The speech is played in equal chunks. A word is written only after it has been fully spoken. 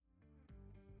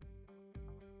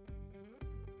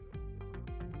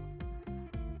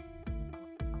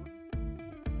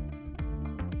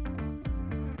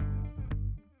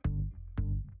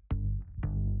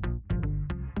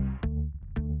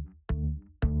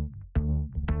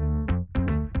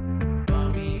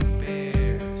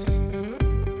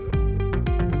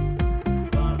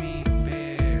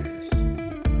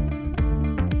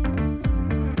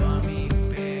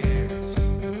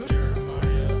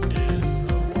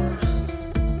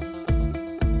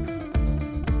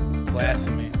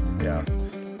blasphemy. Yeah.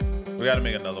 We got to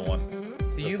make another one.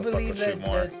 Do you believe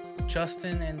that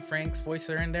Justin and Frank's voice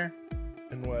are in there?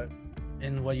 And what?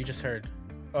 In what you just heard?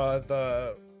 Or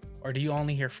do you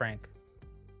only hear Frank?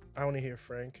 I only hear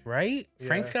Frank. Right? Yeah.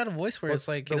 Frank's got a voice where it's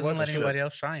like he doesn't let anybody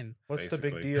else shine. What's the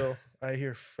big Basically. deal? I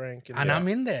hear Frank. And I'm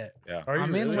in that. Yeah. Are you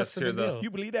I'm in really? what's the big deal?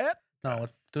 You believe that? No,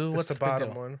 dude, It's what's the big bottom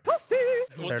deal? one.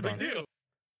 What's the big deal?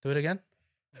 Do it again?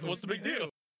 What's the big deal?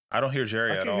 I don't hear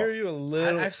Jerry I at can all. hear you a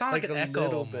little. I sound like an a echo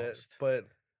little almost. bit,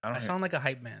 I sound like a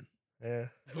hype man. but yeah.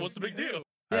 What's the big deal?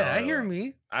 Yeah, I hear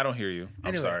me. I don't hear you. I'm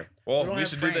Anyway, sorry. we Well, don't we have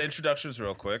should do Frank. the introductions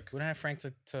real quick. We don't have Frank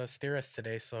to steer us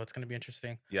today, so it's gonna be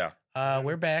interesting. Yeah.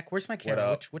 We're back. Where's my camera?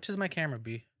 up? Which is my camera,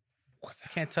 B? What the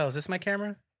I can't tell. Is this my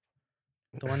camera?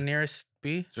 The one nearest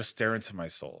B? Just stare into my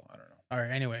soul. I don't know. All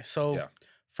right. Anyway, so Yeah.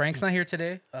 Frank's not here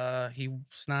today. He's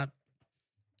not,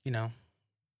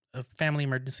 a family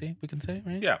emergency. We can say,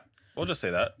 right? Yeah. We'll just say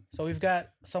that. So we've got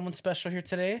someone special here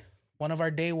today. One of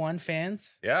our day one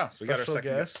fans. Yeah. We got our Special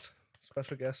second guest.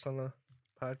 Special guest on the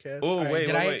podcast. Oh, All right, wait,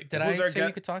 did wait. Did I Who's our say you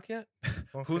guest? could talk yet?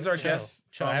 Okay. Who's our Chill. guest?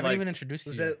 Chill. I from, haven't like- even introduced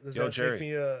Does you. Yet. that Yo, make Jerry.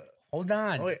 me a? Hold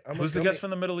on. Oh, wait, Who's the guest from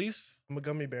the Middle East? I'm a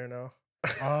gummy bear now.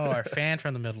 Oh, our fan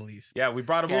from the Middle East. Yeah, we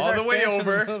brought him Here's all our the way fan from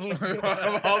over. the Middle We East. brought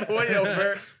him all the way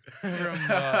over.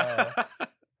 From,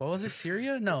 what was it?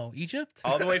 Syria? No, Egypt.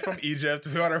 All the way from Egypt.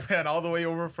 We brought our fan all the way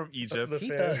over from Egypt. The He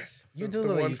fan. does. You do the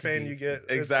look like one you could fan be. you get.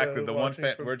 that's, Exactly. The one watching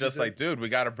fan. from We're just like, Egypt. dude, we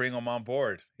got to bring him on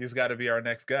board. He's got to be our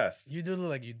next guest. You do look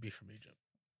like you'd be from Egypt.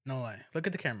 No lie. Look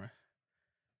at the camera.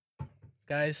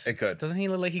 Guys, It could. doesn't he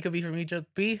look like he could be from Egypt?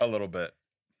 B? A little bit.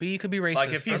 B, you could be racist. Like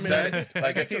if he I mean, said I it, get-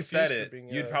 like I if get he said confused it, for being,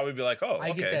 you'd probably be like, oh, I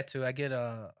okay. get that too. I get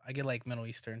like Middle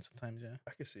Eastern sometimes, yeah.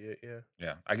 I can see it. Yeah.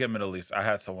 Yeah, I get Middle East. I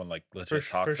had someone like legit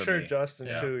talk For to sure, me. Justin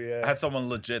Yeah. too. Yeah. I had someone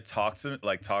legit talk to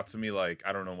me like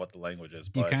I don't know what the language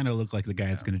is, You but kind of look like the guy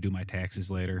that's going to do my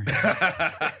taxes later.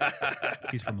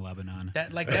 He's from Lebanon. That's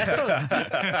a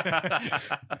Lebanese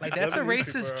people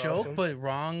racist are joke, awesome. but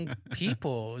wrong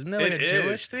people. Isn't that like It a is.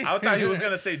 Jewish thing? I thought he was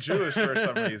gonna say Jewish for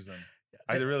some reason.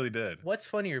 I really did. What's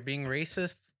funnier, being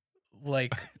racist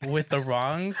like with the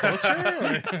wrong culture?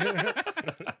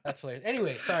 Or- That's hilarious.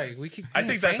 Anyway, sorry. We could. I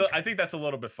think that's a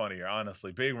little bit funnier,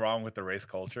 honestly. Being wrong with the race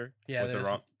culture. Yeah, with that the is,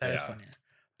 wrong, that is yeah. funnier.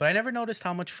 But I never noticed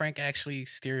how much Frank actually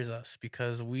steers us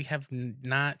because we have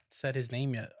not said his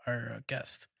name yet, our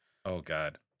guest. Oh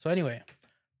God. So anyway,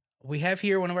 we have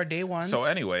here one of our day ones. So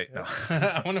anyway,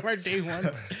 one of our day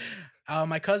ones.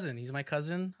 My cousin. He's my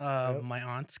cousin. Yep. My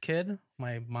aunt's kid.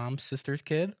 My mom's sister's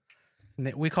kid.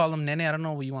 We call him Nene. I don't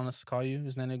know what you want us to call you.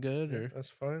 Is Nene good or That's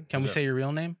fine. can we Yeah. say your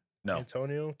real name? no,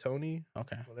 Antonio, Tony,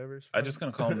 Okay. whatever. Is I'm fine. just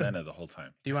gonna call him Nana the whole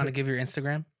time. Do you want to give your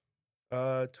Instagram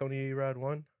Tony A Rod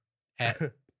 1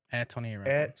 at Tony Arad?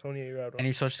 at Tony A Rod And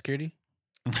your social security?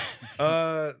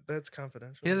 1. That's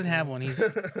confidential. He doesn't have one. He's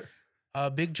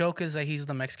big joke is that he's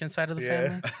the Mexican side of the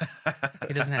Yeah. family.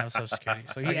 He doesn't have social security,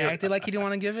 so he acted like he didn't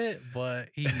want to give it, but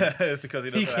he It's because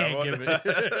he doesn't can't have one. give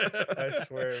it. I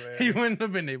swear, man. He wouldn't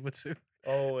have been able to.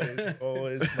 always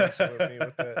messing with me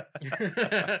with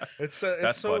that.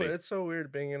 That's funny. It's so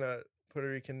weird being in a Puerto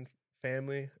Rican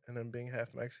family and then being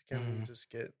half Mexican. Mhm. You just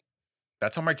get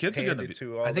That's how my kids are gonna handed be.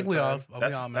 to all I think the we all time. mess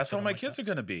That's with how him my like kids that. are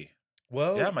gonna be.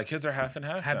 Well, Yeah, my kids are half and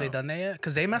half. Have they now. done that yet?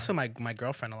 Because they mess with my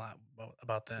girlfriend a lot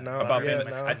about that. now, About yeah, being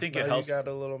now, I think it now helps- You got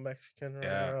a little Mexican running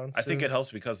Yeah, around. I think too. it helps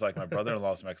because like my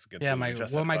brother-in-law's Mexican. Yeah, too. my We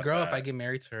just well, said, my "Fuck girl. If that." I get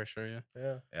married to her, sure,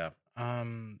 yeah. Yeah.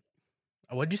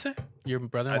 What'd you say? Your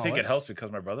brother-in-law? I think what? it helps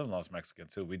because my brother-in-law's Mexican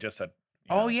too. We just said.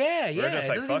 Oh yeah, we're yeah. just It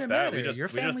like, doesn't fuck even that. matter. We just- Your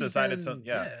we just family's decided been, to-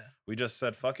 yeah. We just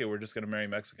said fuck it. We're just gonna marry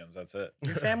Mexicans. That's it.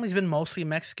 Your family's been mostly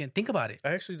Mexican. Think about it.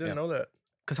 I actually didn't Yeah. know that.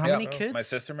 Because how Yeah. many No, kids? My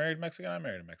sister married Mexican. I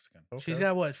married a Mexican. She's Okay.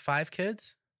 got what? 5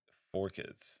 kids? 4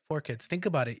 kids, 4 kids. Think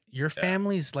about it. Your Yeah.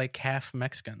 family's like half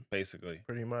Mexican. basically.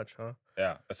 Pretty much, huh?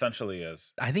 Yeah, essentially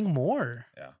is. I think more.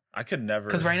 Yeah, I could never.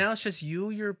 Because right now it's just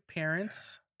you, your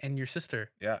parents, and your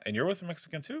sister. Yeah, and you're with a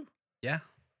Mexican too. Yeah.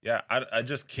 Yeah, I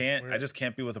just can't. I Weird. just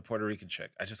can't be with a Puerto Rican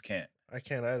chick. I just can't. I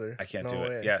can't either. I can't No do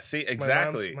way. it. Yeah, see, My mom's-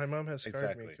 exactly. My mom has scarred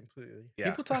Exactly. me completely. Yeah.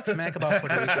 People talk smack about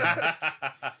Puerto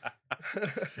Ricans.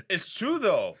 It's true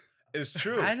though. It's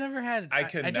true. I never had. I I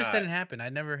just cannot. didn't happen. I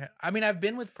never. I mean, I've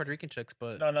been with Puerto Rican chicks,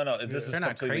 but No. This is They're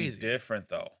not completely crazy. different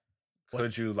though. What?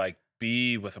 Could you like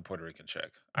be with a Puerto Rican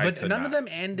chick? but none of them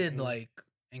Mm-hmm. ended like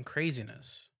in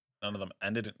craziness. None of them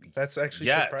ended. That's actually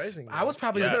Yes. surprising. I was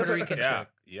probably the Yes. Puerto Rican Yeah. chick.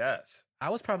 Yes. I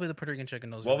was probably the Puerto Rican chick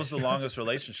in those. What was the relationships. longest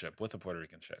relationship with a Puerto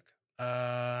Rican chick?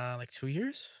 Like 2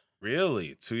 years.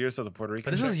 Really? 2 years of the Puerto Rican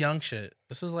But this chick? was young shit.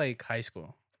 This was like high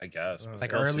school. I guess. but Like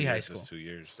still, early 2 high years is school. 2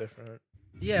 years. It's different.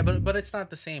 Yeah, but it's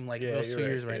not the same. Like Yeah, those you're 2 right,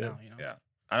 years right yeah. now. You know. Yeah.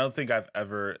 I don't think I've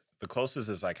ever The closest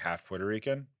is like half Puerto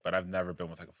Rican, but I've never been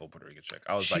with like a full Puerto Rican chick.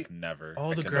 I was She- like never.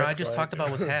 Oh, I the could girl I never. just talked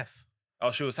about was half.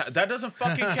 Oh, she was. That doesn't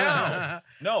fucking count.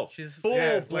 No, She's full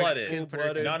Yeah, like blooded.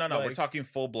 full-blooded, No, we're like- talking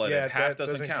full blooded. Yeah, Half that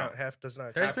doesn't count. Half does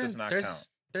not There's Half count. does not there's count.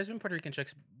 there's been Puerto Rican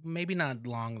chicks, maybe not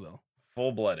long though.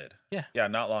 Full blooded. Yeah. Yeah,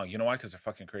 not long. You know why? Because they're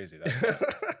fucking crazy. That's why.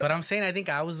 But I'm saying I think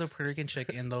I was the Puerto Rican chick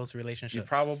in those relationships. You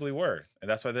probably were, and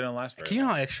that's why they didn't last very You know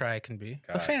long. how extra I can be.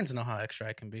 The God. fans know how extra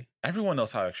I can be. Everyone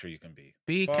knows how extra you can be.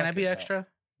 B, can I be Fucking hell. extra?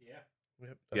 Yep,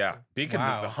 Yeah, definitely. B can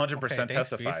Wow. 100% Okay, thanks, B.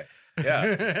 testify.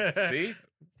 Yeah. See?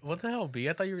 What the hell, B?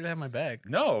 I thought you were gonna have my bag.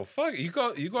 No, fuck. You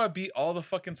go at B all the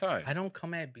fucking time. I don't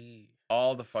come at B.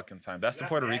 All the fucking time. That's the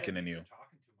Puerto Rican in you.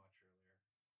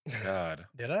 God.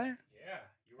 Did I? Yeah.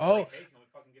 Oh.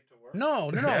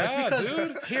 No. Yeah, It's because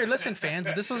dude. here, listen, fans.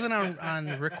 This wasn't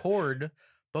on record,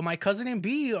 but my cousin and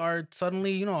B are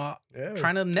suddenly, Yeah,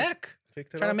 trying to neck,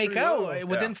 picked it trying to up make pretty out well.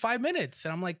 within 5 minutes,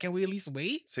 and I'm like, can we at least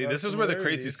wait? See, That's this is where the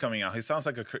hilarious. crazy's coming out. He sounds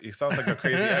like a crazy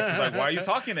ex. He's like, why are you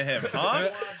talking to him? Huh?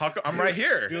 I'm right You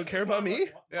here. don't care about me?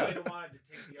 Yeah. wanted to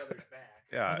take the others back.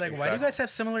 Yeah. I was like, why do you guys have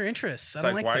similar interests? I It's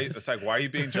don't like, like why? this. It's like, why are you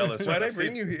being jealous? Why'd right I now?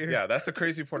 bring See, you here? Yeah, that's the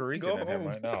crazy Puerto Rican Go in him home.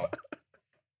 right now.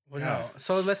 Well, no.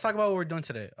 So let's talk about what we're doing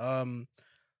today.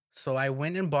 So I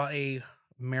went and bought a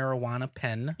marijuana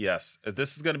pen. Yes,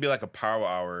 this is going to be like a power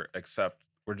hour, except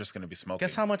we're just going to be smoking.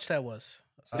 Guess how much that was?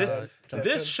 This- John?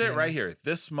 This shit Yeah. right here,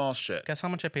 this small shit. Guess how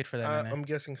much I paid for that? Nene? I'm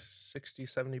guessing 60,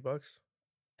 70 bucks.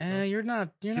 You're not.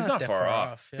 You're He's not not that far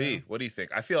off. yeah. B, what do you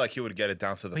think? I feel like he would get it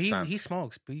down to the But cents. he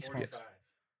smokes. But he smokes.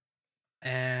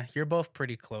 You're both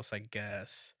pretty close, I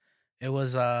guess. It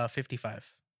was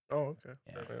 55. Oh, okay.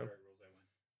 Yeah.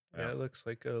 Yeah, it looks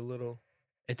like a little.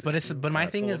 But my That's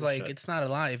a thing is little like shit. it's not a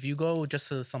lot. If you go just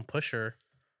to some pusher,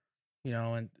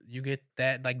 and you get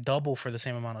that like double for the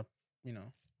same amount of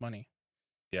money.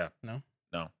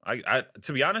 No, I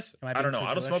to be honest, Am I I being don't know. too I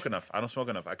don't Jewish? smoke enough. I don't smoke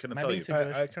enough. I couldn't Am I tell being you. too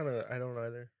Jewish? I don't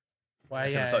either. Why? I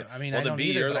couldn't Yeah. tell you. I mean, Well, I then don't B,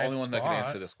 either, you're but the I only one that can bought-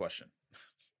 answer this question.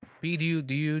 B, do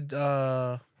you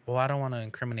well, I don't want to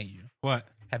incriminate you. What?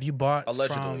 Have you bought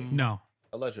Allegedly. from No.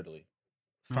 Allegedly.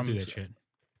 Don't from do that shit.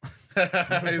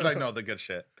 He's like, no, the good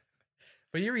shit.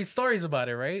 But you read stories about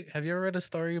it, right? Have you ever read a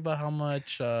story about how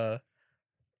much it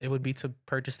would be to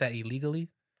purchase that illegally?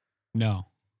 No.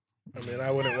 I mean,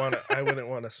 I wouldn't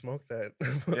want to smoke that.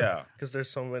 Yeah. because there's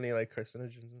so many like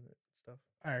carcinogens in it and stuff.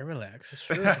 All right, relax.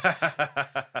 Oh,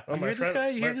 You my hear this friend- guy?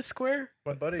 You hear my- this square?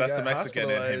 My buddy That's got the Mexican in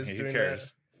him. hospitalized He doing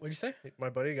cares. What'd you say? that. My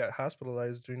buddy got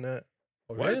hospitalized doing that.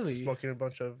 Oh, What? really? Smoking a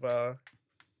bunch of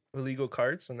illegal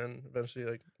carts, and then eventually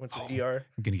like went to Oh. ER.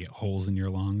 I'm gonna get holes in your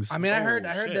lungs. I mean, I heard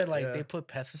Oh, that shit, like yeah. they put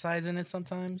pesticides in it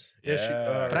sometimes. Yeah, she-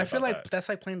 Yeah, But I heard feel about like that. that's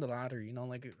like playing the lottery,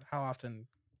 like how often,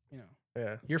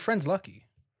 Yeah, your friend's lucky.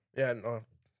 yeah. No,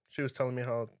 she was telling me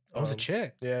how. Oh, it was a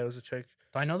chick. Yeah, it was a chick.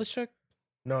 Do I know this chick?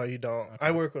 No, you don't. Okay.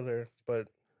 I work with her, but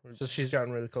So she's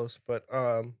gotten really close. But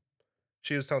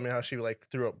she was telling me how she like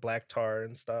threw up black tar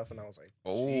and stuff, and I was like,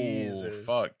 Oh, Jesus.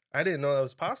 fuck. I didn't know that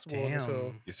was possible until.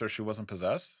 Damn. You sure she wasn't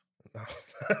possessed? No.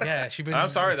 Yeah, she been. I'm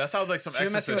sorry. That sounds like some She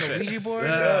been messing exorcist with a shit. Ouija board?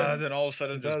 Yeah, then all of a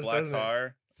sudden It just does, black doesn't it?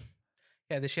 tar.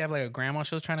 Yeah, did she have like a grandma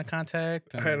she was trying to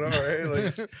contact? I know, right?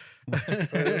 Like, went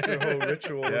through a whole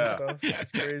ritual Yeah. and stuff.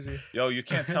 It's crazy. Yo, you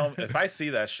can't tell me. If I see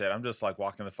that shit, I'm just like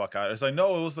walking the fuck out. It's like,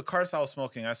 no, it was the carts I was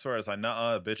smoking. I swear. It's like,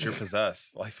 nuh-uh, bitch, you're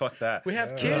possessed. Like, fuck that. We have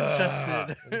Yeah. kids, Ugh.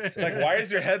 Justin. It's Like, why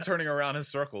is your head turning around in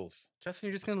circles? Justin,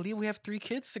 you're just gonna leave? We have 3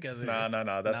 kids together. No,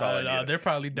 that's No, all I no, need. they're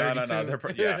probably dirty no, too.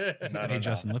 they're yeah. No, Hey,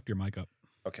 Justin, lift your mic up.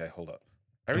 Okay, hold up.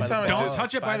 Every By the time I Don't do, balls,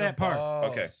 touch it by the that part.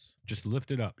 Okay. balls. Just lift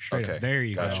it up straight Okay, up. There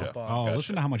you gotcha, go. Oh, gotcha.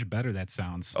 listen to how much better that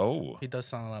sounds. Oh, He does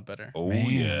sound a lot better. oh Man.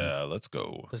 yeah, let's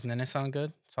go. Does Nene sound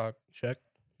good? Talk. Check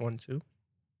 1, 2.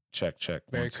 Check.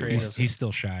 Very 1, 2. creative. He's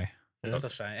still shy. He's still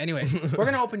shy. Anyway, we're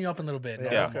gonna open you up a little bit.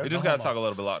 Yeah, Yeah, okay. we just No gotta homo. talk a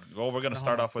little bit. Well, we're gonna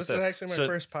start off with This this. is actually my Should-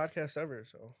 first podcast ever,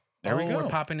 so. There we We're go.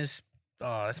 popping his.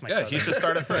 Oh, that's my. Yeah, cousin. he should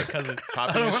start it That's my first. cousin.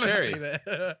 Popping I don't his wanna cherry. say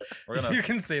that. We're gonna- You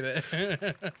can say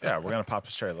that. Yeah, we're gonna pop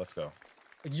his cherry. Let's go.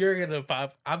 You're gonna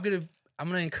pop. I'm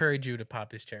gonna encourage you to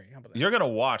pop his cherry. How about that? You're gonna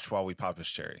watch while we pop his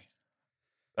cherry.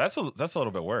 That's a little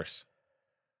bit worse.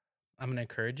 I'm gonna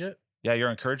encourage it. Yeah,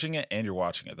 you're encouraging it and you're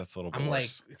watching it. That's a little bit I'm like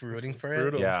worse. rooting It's for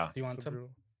brutal. it. Yeah. Do you want It's some? brutal.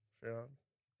 Yeah.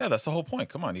 Yeah, that's the whole point.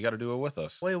 Come on, you got to do it with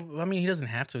us. Wait, I mean, he doesn't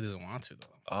have to. He doesn't want to though.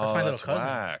 Oh, That's my little that's cousin.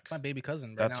 whack. It's my baby cousin.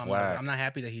 Right That's now, whack. I'm not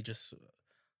happy that he just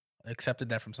accepted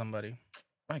that from somebody.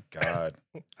 My God,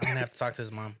 I'm gonna have to talk to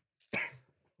his mom. you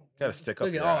got to stick up.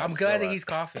 Look at, Your oh, ass. I'm glad Feel that he's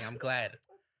coughing. I'm glad.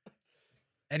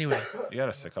 Anyway, You got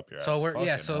to stick up your ass. so we're Fucking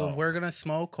hell. we're gonna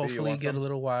smoke. B, you Hopefully, want get a some?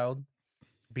 little wild.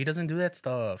 B doesn't do that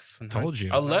stuff. Told you.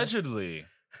 allegedly.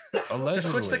 Just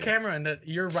switch the camera and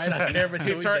you're right on camera. he,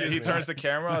 doing turn, shit. he turns the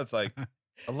camera. It's like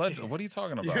What are you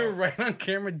talking about? You're right on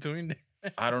camera doing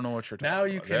that. I don't know what you're talking Now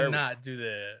about. you There we- cannot do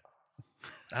that.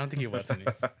 I don't think he wants any.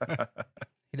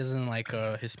 He doesn't like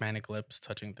Hispanic lips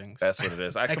touching things. That's what it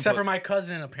is. Except for my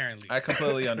cousin, apparently. I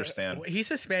completely understand. He's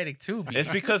Hispanic too. B.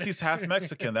 It's because he's half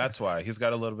Mexican. That's why he's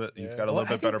got a little bit. He's got a Well, little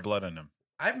I bit better think- blood in him.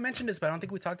 I've mentioned this, but I don't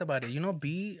think we talked about it. You know,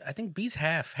 B. I think B's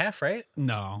half, right?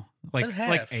 No, What like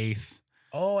half? eighth,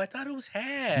 Oh, I thought it was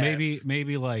half.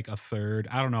 maybe like a third.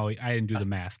 I don't know. I didn't do the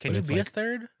math. Can but you it's be like, a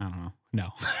third? I don't know. No.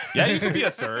 Yeah, you could be a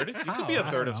third. You could be a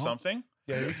How? third I of don't know. something.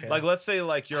 Yeah, you can. Like, let's say,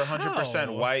 like you're 100%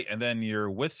 How? white, and then you're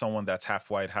with someone that's half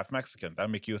white, half Mexican.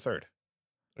 That'd make you a third.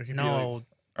 Or you could be like- No,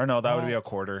 Or no, that would be No, a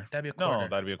quarter. that'd be a No, quarter.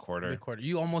 that'd be a That'd quarter. be a quarter.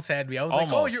 You almost had me. I was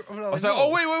Almost. like, oh, you're. I was like, oh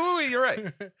wait, you're right. I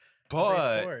was like, it's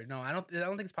But four. No, I don't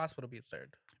think it's possible to be a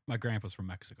third. My grandpa's from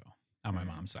Mexico on my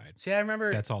mom's side. See, I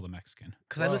remember That's all the Mexican.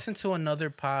 because I Wow. listened to another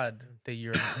pod that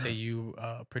you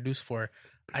produced for.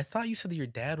 I thought you said that your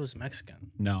dad was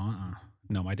Mexican. No,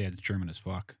 no, my dad's German as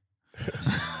fuck.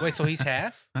 Wait, so he's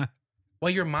half? Well,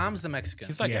 your mom's the Mexican.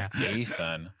 he's like Yeah. an eighth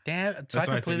then. Damn, so I That's why I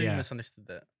said, completely yeah. misunderstood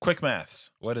that. Quick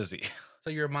maths. What is he? So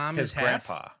your mom His is half?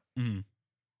 grandpa. Mm.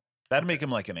 That'd make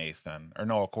him like an eighth then, or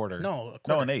no, a quarter. No, a no,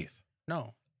 quarter. an eighth.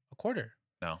 No, a quarter.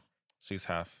 No, she's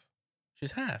half.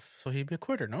 She's half, so he'd be a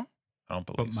quarter. No. I don't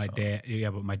But believe. my so. dad, yeah,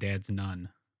 but my dad's none.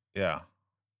 Yeah,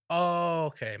 Oh,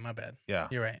 okay, my bad. yeah,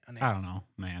 You're right. An I eighth. don't know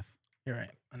math. You're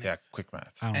right. An yeah. eighth. Quick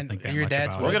math. I don't And think that your much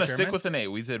dad's about We're it. gonna German? stick with an eight.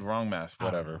 We did wrong math. I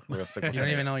don't Whatever. know. We're gonna stick with. You don't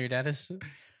an even eight. know your dad is.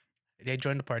 They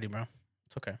joined the party, bro.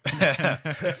 It's okay.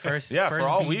 First, yeah, first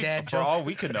for all B we dad for joke. all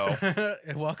we could know.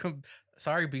 Welcome.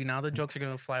 Sorry, B. Now the jokes are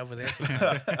gonna fly over there.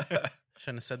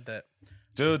 Shouldn't have said that.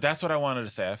 Dude, that's what I wanted to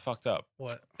say. I fucked up.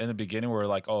 What? In the beginning, we were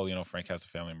like, oh, you know, Frank has a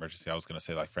family emergency. I was gonna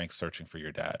say like Frank's searching for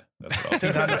your dad. That's what I was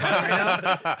He's gonna on the hunt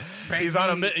right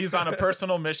now? say. He's on a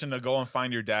personal mission to go and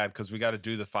find your dad because we got to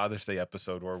do the Father's Day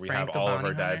episode where we Frank have the all of our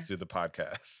bounty dads hunter? do the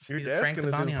podcast. Your He's dad's Frank the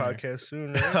gonna do Bounty the Hunter. podcast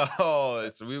soon, right? Oh,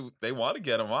 they want to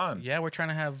get him on. Yeah, we're trying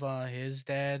to have his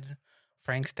dad,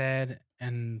 Frank's dad,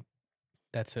 and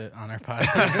that's it on our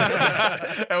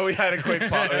podcast. And we had a quick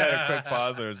pause. We had a quick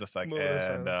pause. It was just like, Moment of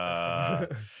and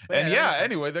silence. and Yeah, yeah. that's-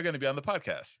 Anyway, they're gonna be on the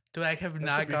podcast. Dude, I have That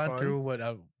not should be gone fun. through what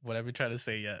I've been trying to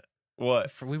say yet.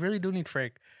 What? We really do need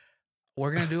Frank.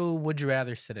 We're gonna do Would You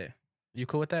Rather's today. You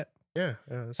cool with that? yeah.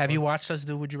 That's Have you fun. watched us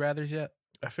do Would You Rather's yet?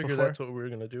 I figured before? that's what we were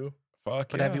gonna do. Fuck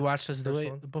But yeah. have you watched us do First it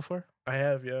one. before? I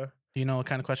have, yeah. Do you know what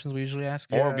kind of questions we usually ask?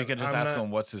 Or Yeah, we can just I'm ask not-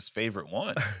 him what's his favorite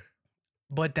one.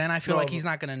 But then I feel No, like he's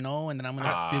not gonna know, and then I'm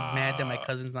gonna be mad that my Ah.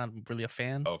 cousin's not really a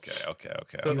fan. Okay.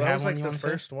 But you that have was one like you the wanna say?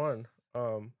 first one.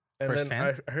 And First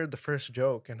then fan? I heard the first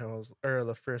joke, and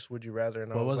the first Would You Rather,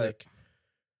 and I What was was like,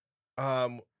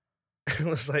 it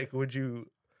was like, would you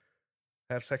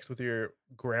have sex with your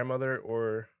grandmother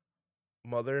or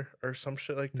mother or some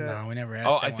shit like that? No, we never asked.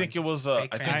 Oh, that I think it one. was.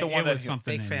 Fake I fan. think the It one that was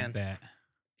something fake in fan. that.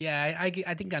 Yeah, I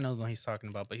think I know what he's talking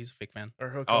about, but he's a fake fan. Or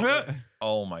hook Oh. up?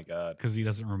 Oh my god. Because he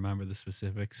doesn't remember the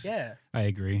specifics. Yeah, I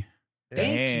agree.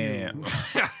 Thank Damn. you.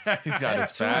 He's got his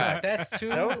That's two. back. That's two.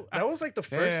 That was like the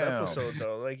first Damn. episode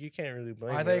though. Like you can't really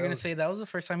blame. I me. thought you were That gonna was- say that was the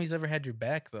first time he's ever had your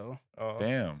back, though. Oh,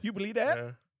 Damn. You believe that?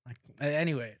 yeah. Like,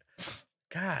 anyway,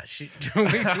 gosh, we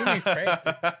do need Frank.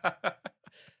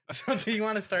 So do you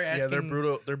want to start asking? Yeah, they're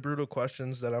brutal. They're brutal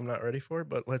questions that I'm not ready for,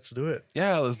 but let's do it.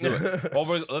 Yeah, let's do it. Well,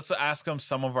 let's ask him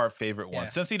some of our favorite ones.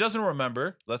 Yeah. Since he doesn't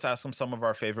remember, let's ask him some of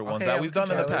our favorite ones Okay, that yeah, we've we can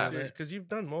done in the try past. those. because you've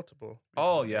done multiple.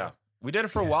 Oh yeah, we did it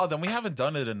for a while. Then we haven't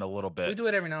done it in a little We bit, do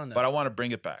it every now and then. but I want to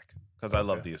bring it back because I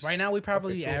love Okay. these. Right now, we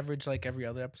probably cool. average like every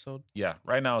other episode. Yeah,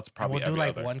 right now it's And probably we'll do every like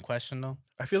other. one question though.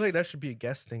 I feel like that should be a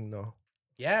guest thing though.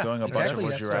 Yeah, Doing a bunch of exactly.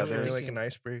 Would That's You what I was Rathers. Maybe like thinking. an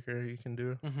icebreaker you can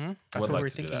do. Mm-hmm. That's Would what like we were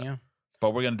to do thinking. that. Yeah.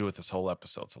 But we're gonna do it this whole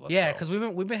episode. So let's Yeah, go. because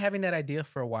we've been having that idea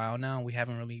for a while now. We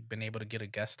haven't really been able to get a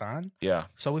guest on, yeah,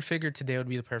 so we figured today would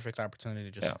be the perfect opportunity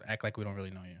to just act like we don't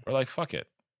really know you. we're like fuck it.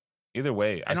 Either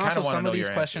way, I And kind also, of want to some know of these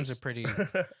your questions answers. are pretty.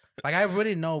 Like I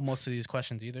already know most of these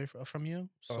questions either from you,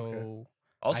 so Okay.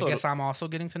 Also, I guess I'm also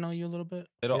getting to know you a little bit.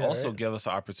 it'll Yeah, also right. give us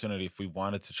an opportunity if we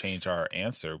wanted to change our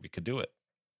answer, we could do it.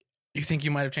 You think you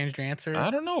might have changed your answer?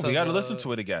 I don't know. So We got to listen the-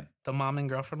 to it again. The mom and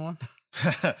girlfriend one.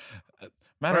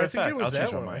 Matter Bro, I of think fact, it was I'll change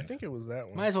that my one. I mind. think it was that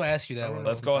one. Might as well ask you that I don't one. know.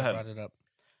 Let's since go I ahead. Brought it up.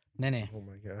 Nene, Oh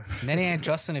my god. Nene, and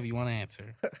Justin, if you want to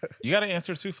answer. You got to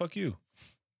answer too. Fuck you.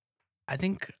 I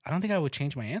don't think I would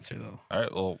change my answer though. All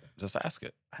right. Well, just ask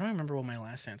it. I don't remember what my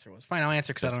last answer was. Fine, I'll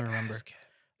answer because I Just don't remember. ask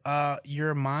it.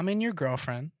 Your mom and your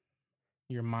girlfriend.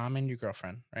 Your mom and your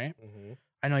girlfriend, right? Mhm.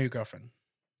 I know your girlfriend.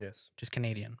 Yes. Just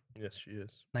Canadian. Yes, she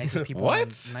is. Nicest people. What?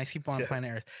 Nice people on Yeah.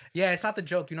 planet Earth. Yeah, it's not the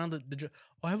joke. You know the joke.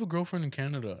 Oh, I have a girlfriend in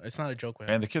Canada. It's not a joke with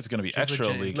her. And the kids are gonna be She's extra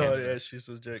legit. illegal. No, yeah, she's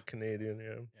legit Canadian.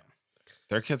 Yeah.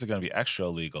 Their kids are gonna be extra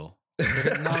illegal.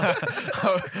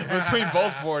 No. Between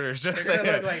both borders, just They're gonna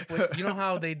saying. look like you know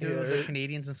how they do Yeah. the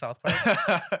Canadians in South Park.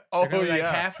 Oh They're gonna be like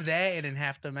yeah. half that and then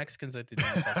half the Mexicans that they do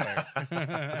in South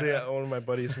Park. Yeah, one of my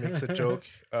buddies makes a joke.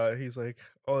 He's like,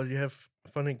 "Oh, you have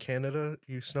fun in Canada?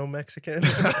 You snow Mexican?"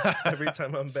 Every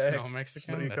time I'm back, Snow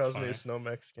Mexican? he That's calls me funny. a snow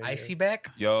Mexican. Icy back.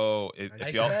 Yo, if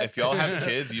Ice y'all Pack? if y'all have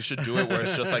kids, you should do it where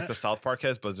it's just like the South Park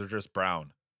kids, but they're just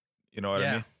brown. You know what I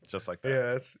Yeah. mean? Just like that.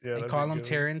 Yeah, They that'd call be them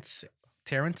good.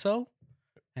 Terenzo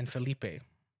and Felipe.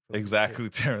 Exactly,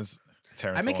 Terrence.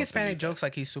 I make Hispanic jokes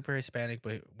like he's super Hispanic,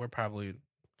 but we're probably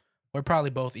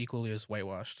both equally as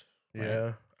whitewashed.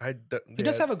 right? Yeah, He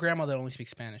does have a grandma that only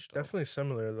speaks Spanish. Though. definitely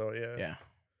similar though. Yeah.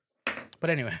 Yeah. But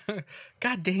anyway,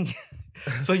 God dang it.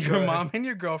 So Go your ahead. mom and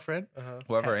your girlfriend, Uh-huh.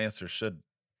 Whoever answers should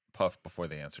puff before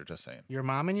they answer. Just saying. your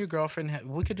mom and your girlfriend,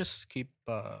 we could just keep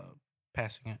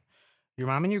passing it. Your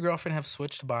mom and your girlfriend have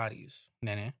switched bodies,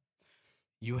 Nene.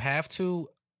 You have to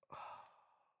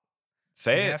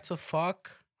Say you it. have to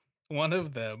fuck one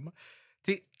of them.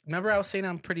 Remember I was saying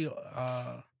I'm pretty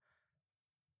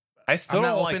I still I'm not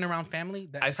don't open like. around family.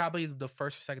 That's s- probably the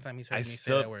first or second time he's heard I me say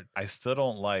still. that word. I still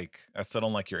don't like. I still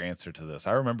don't like your answer to this.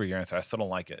 I remember your answer. I still don't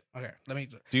like it. Okay, let me.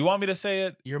 Do you want me to say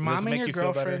it? Your Does mom it and make your you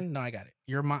feel better? girlfriend. No, I got it.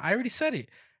 Your mom. I already said it.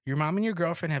 Your mom and your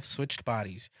girlfriend have switched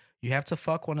bodies. You have to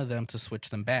fuck one of them to switch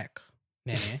them back.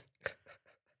 Nene.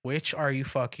 Which are you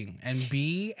fucking? And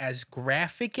be as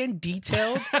graphic and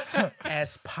detailed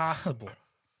as possible.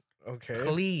 Okay.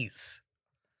 Please.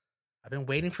 I've been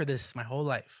waiting for this my whole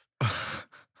life.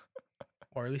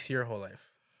 Or at least your whole life.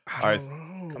 I All right.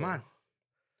 don't know. Come on.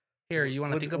 Here, you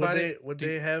want to Would- think would about they, it? Would Do-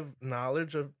 they have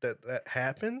knowledge of that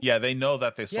happened? Yeah, they know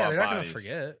that they swap Yeah, they're not going bodies. to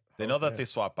forget. They know that Okay. they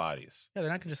swap bodies. Yeah,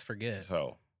 they're not going to just forget.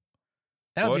 So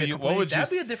That what would be do a you- what complete- would you that'd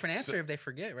be s- a different so- answer if they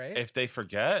forget, right? if they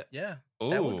forget, yeah,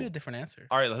 that would be ooh. a different answer.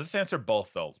 All right, let's answer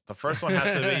both though. The first one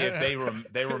has to be if they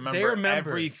remember, remember.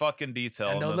 every fucking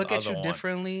detail. And they'll the look at other you one.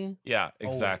 differently. Yeah,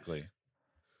 exactly. Always.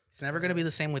 It's never going to be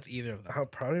the same with either of them.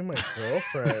 Probably my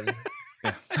girlfriend.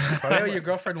 Oh, your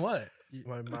girlfriend what?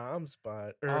 My mom's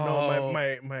body, or Oh. no,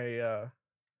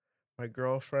 my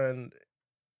girlfriend,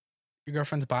 Your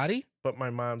girlfriend's body? but my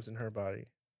mom's in her body.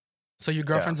 So your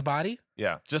girlfriend body?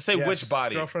 Yeah, just say Yes, which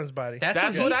body. Girlfriend's body.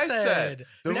 That's he what I said.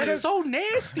 The That's reason- so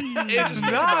nasty. It's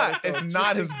Think not. about it, though. It's Just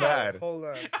not think as about it. bad. Hold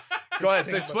on. Go ahead,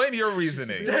 think explain your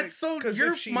reasoning. That's so- 'Cause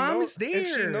your if she mom knows- is If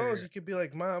she there. knows, you could be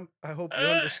like, "Mom, I hope you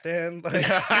understand." Like,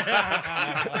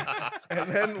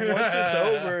 and then once it's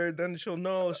over, then she'll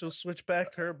know. She'll switch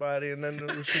back to her body, and then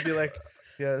she'll be like,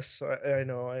 "Yes, I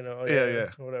know, Yeah.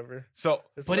 whatever." So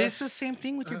But less- it's the same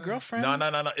thing with your girlfriend.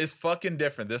 no. It's fucking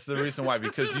different. This is the reason why.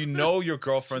 Because you know your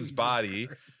girlfriend's body.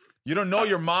 You don't know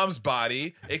your mom's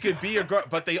body. It could be your girl,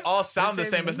 but they all sound the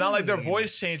does that same. It's not like their mean?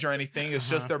 voice changed or anything. It's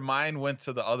just their mind went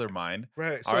to the other mind.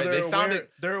 Right. So All right, they're they aware, sounded-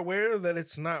 they're aware that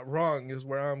it's not wrong. Is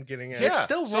where I'm getting at. Yeah.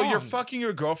 still So you're wrong. fucking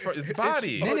your girlfriend's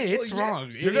body. Oh, Nene, it's well, yeah.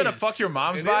 wrong. You're It gonna is. fuck your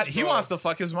mom's It body. is He wrong. wants to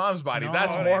fuck his mom's body. No,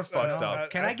 That's no, more no, fucked no, up.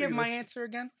 Can I give my answer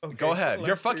again? Okay, Go ahead. You're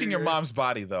let's hear fucking your mom's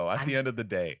body though. At I'm- the end of the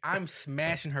day, I'm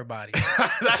smashing her body.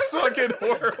 that's fucking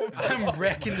horrible. I'm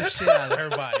wrecking the shit out of her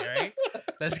body, right?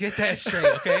 Let's get that straight,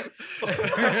 okay?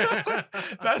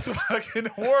 That's fucking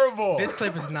horrible. This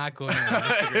clip is not going on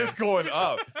Instagram. It's going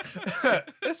up.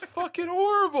 It's fucking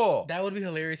horrible. That would be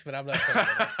hilarious, but I'm not putting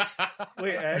it up.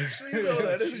 Wait, actually, though,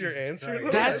 that is your Jesus answer. Christ.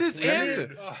 though? That's his weird.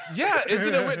 answer. Yeah,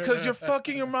 isn't it weird? Because you're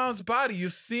fucking your mom's body.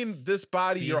 You've seen this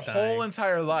body He's your whole dying.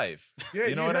 entire life. Yeah,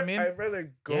 You know what I mean? I'd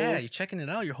rather go. Yeah, you're checking it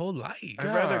out your whole life. I'd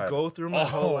rather God. go through my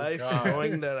whole Oh, life God.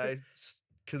 knowing that I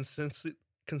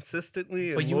consistently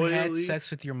and But you had loyally,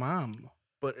 sex with your mom.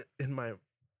 but in my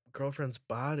girlfriend's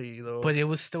body though. But it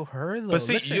was still her, though. But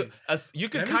see, Listen, you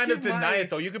could let me kind of give deny my- it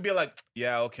though. You could be like,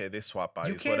 yeah, okay, they swap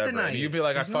bodies, can't whatever. deny And it. you'd be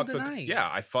like, There's I no fuck denying. yeah,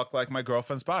 I fuck like my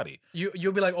girlfriend's body.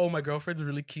 you'll be like, oh, my girlfriend's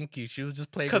really kinky. She was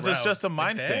just playing Because it's around." just a Like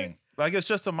mind that? thing. Like it's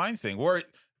just a mind thing. Where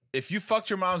if you fucked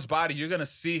your mom's body, you're gonna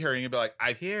see her and you'll be like,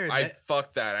 I That-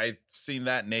 fucked that. I've seen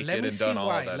that naked Let me and see done all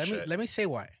why. of that Let shit. me say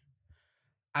why.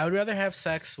 I would rather have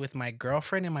sex with my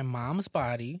girlfriend in my mom's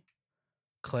body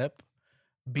clip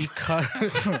because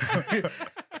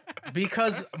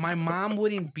because my mom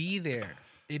wouldn't be there.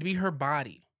 It'd be her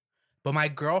body. But my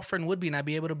girlfriend would be, and I'd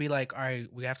be able to be like, all right,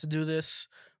 we have to do this.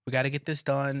 We got to get this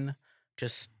done.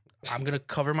 Just, I'm going to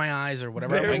cover my eyes or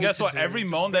whatever. Bear I And want guess to what? do. Every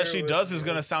Just moan that bear she with does me, is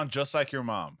gonna right? sound just like your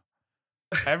mom.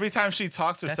 Every time she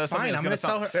talks or That's says something, fine. it's I'm gonna going to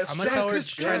tell sound. her. I'm going to tell her That's-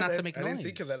 to try yeah, not to make I noise. didn't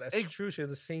think of that. That's true. She has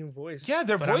the same voice. Yeah,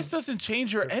 their But voice I'm- doesn't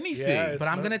change or anything. it's But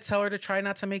I'm not- going to tell her to try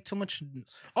not to make too much.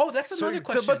 Oh, that's So another you-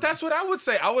 question. But that's what I would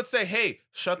say. I would say, hey,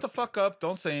 shut the fuck up,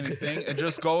 don't say anything, and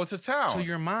just go to town. to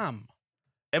your mom.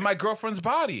 in my girlfriend's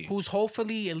body. who's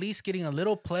hopefully at least getting a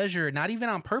little pleasure, not even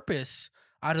on purpose,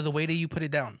 out of the way that you put it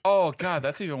down. Oh God,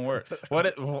 that's even worse.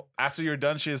 After you're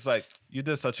done, she's like, "You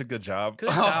did such a good job." Good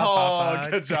job, Papa.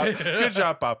 Good job, good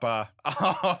job, Papa.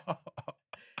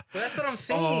 But that's what I'm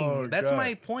saying. Oh, That's God.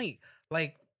 my point.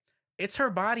 Like, it's her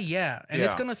body, yeah, and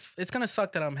it's gonna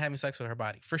suck that I'm having sex with her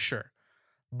body for sure.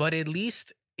 But at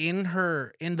least in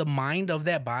the mind of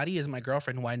that body is my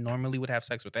girlfriend, who I normally would have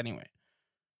sex with anyway.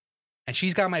 And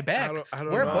she's got my back. I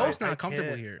don't We're know. both I not comfortable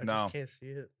can't- here. I No. just can't see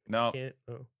it. No. Can't.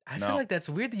 No. I No. feel like that's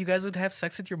weird that you guys would have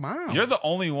sex with your mom. You're the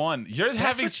only one. You're That's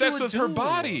having what you sex would with her do.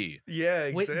 body. Yeah,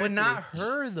 Wait, exactly. but not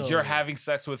her though. You're having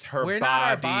sex with her We're body. not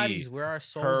our bodies. We're our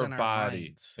souls Her and our body.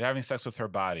 minds. You're having sex with her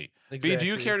body. B, do you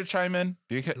Exactly. care to chime in?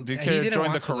 Do you He care to didn't join the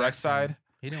want to correct last time. side?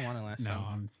 He didn't want it last No,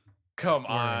 time. Come Word.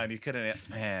 on, you couldn't,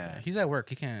 man. He's at work.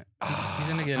 He can't. He's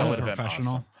gonna get. That I'm would've a been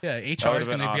professional. awesome. Yeah, That HR would've is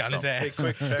been gonna be on his awesome. ass. Hey,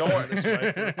 quick check Don't on this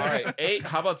mic. worry. All right, A.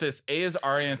 How about this? A is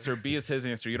our answer. B is his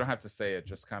answer. You don't have to say it.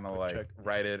 Just kind of like Check.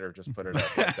 write it or just put it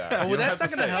up like that. Oh, You well, don't that's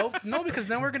have not to gonna say it. help. No, because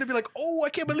then we're gonna be like, oh,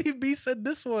 I can't believe B said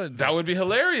this one. That would be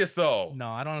hilarious, though. No,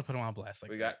 I don't want to put him on blast.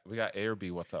 Like We got A or B.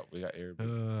 What's up? We got A or B.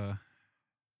 Uh,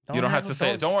 You don't have to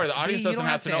say it. Don't worry. The audience B, you doesn't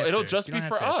don't have to know. It'll just You be don't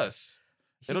for have to answer. us.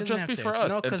 He It'll doesn't just have be to for answer. us.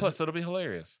 No, And 'cause- plus, it'll be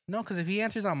hilarious. No, because if he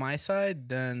answers on my side,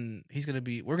 then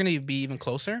we're gonna be even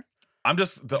closer. I'm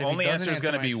just the But if he only doesn't answer is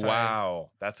going to answer be my side-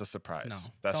 wow. That's a surprise. No,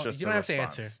 That's Don't- just you the don't have to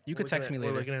response. answer. You could text me We're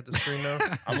later. looking at the screen now.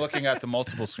 I'm looking at the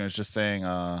multiple screens, just saying.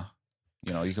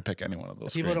 You could pick any one of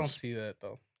those. People don't screens. see that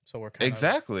though, so we're kind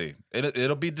Exactly.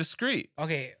 It'll be discreet. of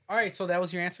okay. All right, so that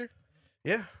was your answer.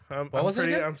 Yeah, What was it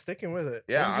again? I'm sticking with it.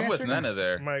 Yeah, was your I'm with answer none of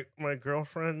there. My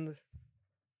girlfriend.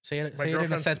 Say it. My Say it in a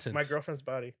girlfriend's sentence. My girlfriend's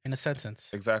body. In a sentence.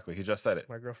 Exactly. He just said it.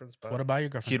 My girlfriend's body. What about your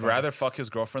girlfriend? He'd rather fuck his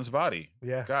girlfriend's body.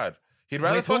 Yeah. God. He'd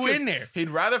rather With fuck who his, in there?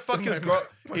 He'd rather fuck his My- girl.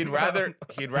 my He'd mom.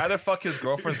 rather fuck his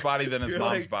girlfriend's body than his You're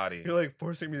mom's like- body. You're like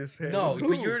forcing me to say. it. No, With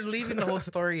but who? you're leaving the whole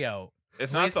story out.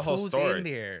 It's not With the whole who's story. in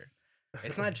there.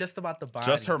 It's not just about the body.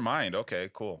 Just her mind. Okay,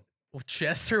 cool.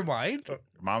 Just her mind.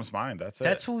 Mom's mind. That's it.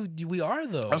 That's who we are,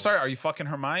 though. I'm sorry. Are you fucking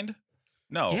her mind?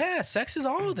 No. Yeah, sex is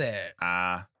all that.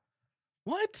 Ah.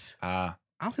 What?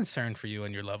 I'm concerned for you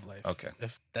and your love life. Okay.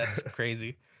 If that's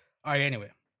crazy. All right.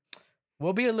 Anyway,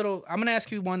 I'm gonna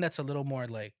ask you one that's a little more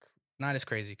like not as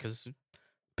crazy because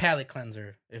palate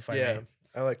cleanser, if I Yeah, may,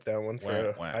 I like that one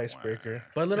for Wah, wah, icebreaker.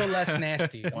 but a little less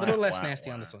nasty. A little Wah, less wah, nasty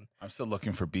on wah. this one. I'm still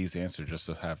looking for B's answer just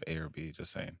to have A or B.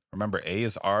 Just saying. Remember, A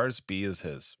is ours, B is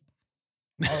his.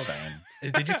 Just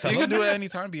saying. Did you tell You him can do it that?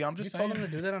 anytime, B. I'm You just told saying. him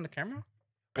to do that on the camera?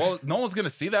 Well, no one's gonna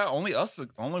see that. Only us.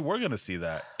 Only we're gonna see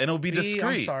that, and it'll be B, I'm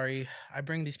discreet. sorry. I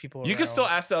bring these people. You can still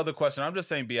around. ask the other question. I'm just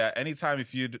saying, B. At any time,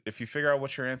 if you figure out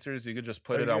what your answer is, you could just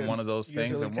put Are it you on gonna one of those Use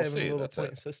things, it and like we'll having a see. little That's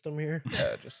point it. system here.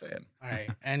 Yeah, just saying. All right.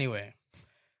 Anyway,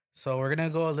 so we're gonna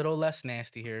go a little less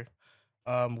nasty here.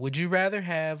 Would you rather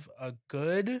have a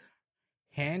good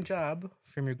hand job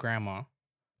from your grandma?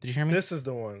 Did you hear me? This is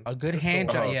the one. A good This is the hand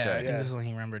one. job. Oh, Yeah, I okay. think Yeah. this is what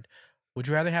he remembered. Would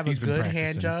you rather have He's a been good hand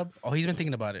practicing. job? Oh, he's been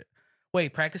thinking about it.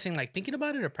 Wait, practicing like thinking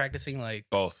about it or practicing like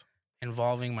Both.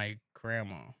 involving my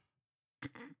grandma?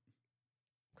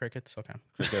 Crickets. Okay.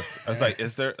 Crickets. I was like,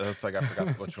 is there? It's like I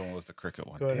forgot which one was the cricket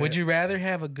one. Go ahead. Would you rather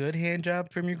have a good hand job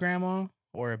from your grandma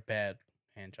or a bad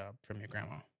hand job from your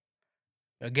grandma?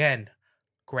 Again,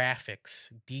 graphics,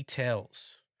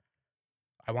 details.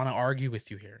 I want to argue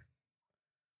with you here.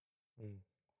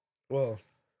 Well,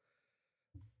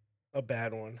 a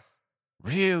bad one.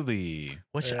 Really?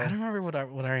 I Yeah. don't remember what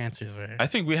our answers were. I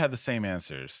think we had the same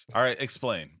answers. All right,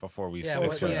 explain before we Yeah, well,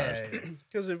 explain yeah. ours.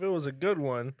 Because if it was a good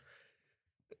one,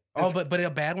 Oh, but a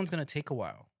bad one's gonna take a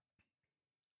while.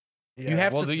 yeah, You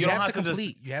have Well, to. you You don't have have to to just-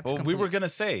 complete. You have to Well, complete. we were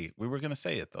gonna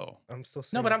say it though. I'm still No,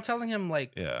 saying, but I'm telling him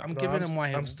like Yeah. I'm no, giving him why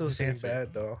I'm still his saying answer.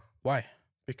 bad though, Why?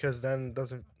 because then it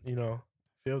doesn't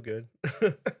feel good.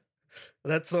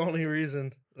 That's the only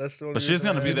reason. That's the only. But she's reason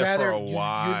gonna I- be there for a You'd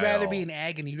while. rather be in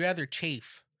agony. You'd rather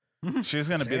chafe. She's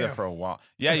gonna be there Damn. for a while.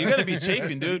 Yeah, you're gonna be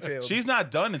chafing, That's dude. detailed. She's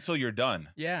not done until you're done.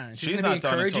 Yeah, and She's gonna not be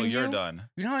done until encouraging you're you. done.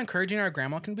 You know how encouraging our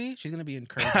grandma can be? She's gonna be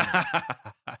encouraging.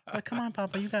 Like, come on,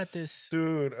 Papa, you got this.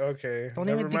 Dude, okay. Don't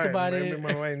even Never think mind. about Maybe it.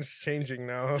 My mind's changing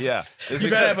now. Yeah, it's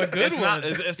You better have because a good it's not.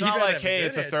 one. It's You not better like have a hey, good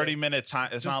it's a answer. 30-minute time.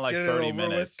 It's Just not like get it 30 over with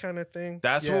minutes. kind of thing.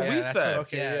 That's what we that's said.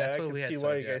 Okay, Yeah, yeah, that's I what can we had see said,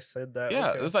 why you yeah. guys said that. Yeah,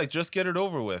 okay. it's like just get it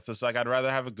over with. It's like I'd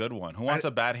rather have a good one. Who wants a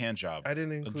bad hand job? I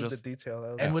didn't include just- the detail.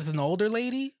 That was And with an older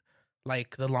lady,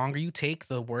 like the longer you take,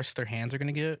 the worse their hands are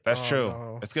gonna get. That's Oh, true.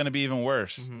 no. It's gonna be even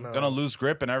worse. Mhm. No. Gonna lose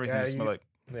grip and everything. Yeah, It's gonna be like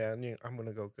yeah, I'm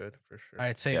gonna go good for sure. All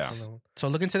right, say Yeah. it. So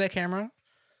look into that camera.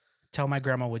 Tell my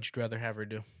grandma what you'd rather have her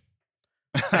do.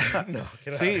 No,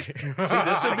 get See, out of here.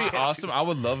 this would be awesome. I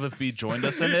would love if B joined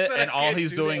us in it, and all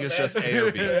he's doing is just A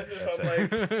or B. That's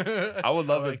it. I would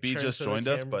love Like, if B turn just to the joined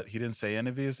us, camera. but he didn't say any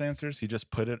of his answers. He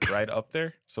just put it right up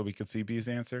there so we could see B's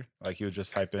answer. Like he would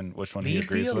just type in which one he Leave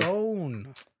me agrees with.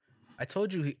 alone. I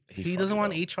told you He he doesn't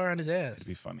funny, want HR on his ass. It'd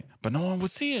be funny, but no one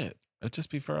would see it. It'd just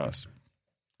be for us.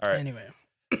 All right, Anyway,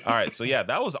 all right. So yeah,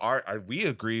 that was we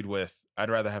agreed with. I'd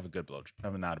rather have a good blow. I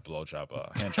mean, not a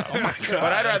blowjob, hand job. Oh my God.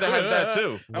 But I'd rather have that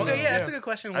too. okay, yeah, that's a good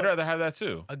question. I'd rather have that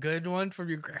too. A good one from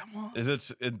your grandma.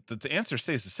 The answer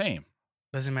stays the same,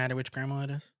 Doesn't matter which grandma it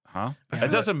is. huh? Be It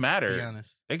honest. doesn't Be matter.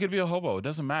 honest. It could be a hobo. It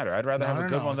doesn't matter. I'd rather have a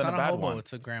good one It's than a not bad hobo, one.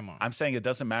 It's a grandma. I'm saying it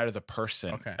doesn't matter the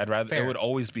person. Okay, I'd rather fair. it would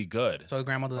always be good. So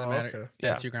grandma doesn't Oh, matter. okay.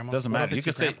 That's your grandma. Doesn't What if matter. You it's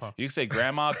could say your grandpa? you could say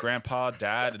grandma, grandpa,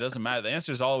 dad. It doesn't matter. The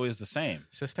answer is always the same.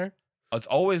 Sister. It's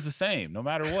always the same, no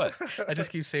matter what. I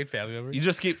just keep saying family member. You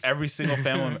just keep every single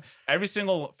family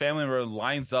member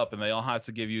lines up, and they all have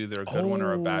to give you either a good one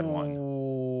or a bad one.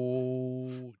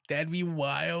 Oh, that'd be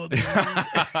wild.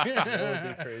 That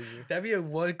would be crazy. That'd be a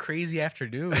one crazy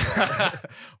afternoon.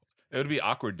 It would be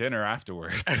awkward dinner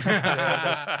afterwards. Oh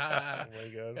my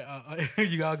god.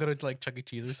 You all go to like Chuck E.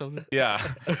 Cheese or something. Yeah.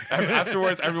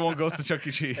 Afterwards, everyone goes to Chuck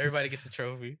E. Cheese. Everybody gets a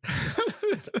trophy.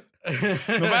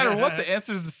 No matter what, the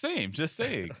answer is the same. Just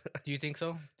saying. Do you think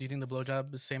so? Do you think the blowjob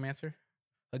is the same answer?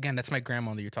 Again, that's my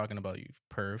grandma that you're talking about, you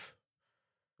perv.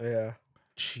 Yeah.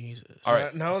 Jesus. All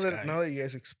right. Now This that guy. you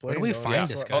guys explain, we though, find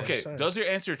that's this what guy? I Okay. understand. Does your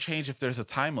answer change if there's a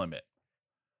time limit?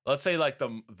 Let's say like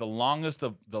the longest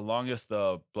the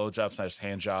blowjob /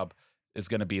 hand job is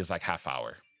going to be is like half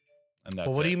hour, and that's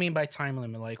But what it. do you mean by time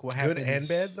limit? Like what good happens? and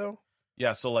bad though?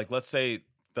 Yeah. So like let's say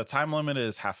the time limit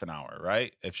is half an hour,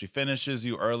 right? If she finishes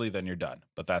you early, then you're done.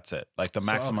 But that's it. Like the So,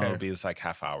 maximum okay. would be is like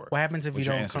half hour. What happens if Would you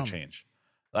your don't answer come? change?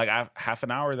 Like half an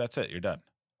hour, that's it. You're done.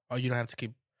 Oh, you don't have to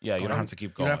keep. Yeah, you going? don't have to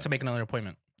keep You going. don't have to make another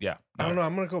appointment. Yeah. I don't know.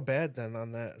 I'm gonna go bad then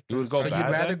on that. You would go so bad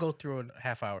you'd rather then? go through a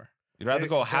half hour. You'd rather Yeah,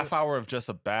 go a so- half hour of just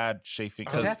a bad chafing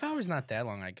Because because half hour is not that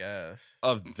long, I guess.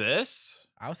 of this.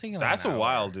 I was thinking. Like That's an a hour.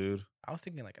 while, dude. I was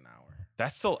thinking like an hour.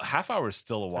 That's still half hour is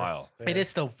still a while. It is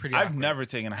still pretty. I've awkward. never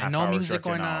taken a half And no hour music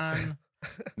jerking going off. on.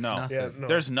 No, Nothing. Yeah, no,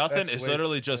 there's nothing. that's It's way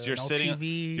literally too- just you're No sitting.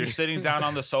 TV. You're sitting down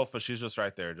on the sofa. She's just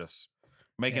right there, just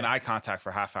making eye contact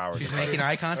for half hour. She's Just like- making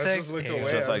eye I contact. just look Damn. away.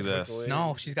 It's just I like look this. away.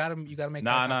 No, she's got to. You got to make.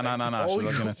 Nah, eye nah, nah, contact. nah, nah. Oh, She's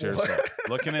looking into your what? soul.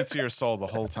 Looking into your soul the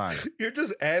whole time. You're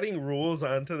just adding rules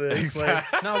onto this.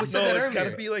 Exactly. Like, No, we said no, that it's earlier.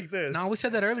 gotta be like this. No, we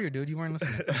said that earlier, dude. You weren't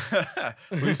listening.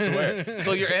 We swear.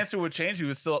 So your answer would change.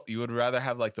 You would rather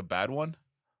have like the bad one.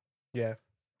 Yeah.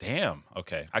 Damn.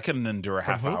 Okay. I couldn't endure a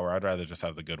half who? hour. I'd rather just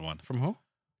have the good one. From who?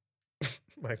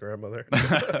 My grandmother.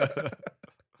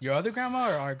 Your other grandma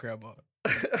or our grandma?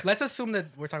 Let's assume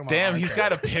that we're talking about. Damn, our he's got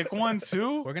grandma. to pick one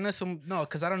too. We're gonna assume no,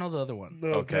 because I don't know the other one. No,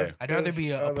 Okay. I'd rather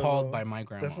be I don't appalled know. by my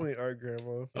grandma. Definitely our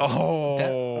grandma.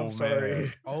 Oh, I'm sorry.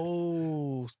 man.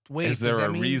 Oh, wait. Is does there that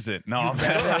a mean reason? No, you'd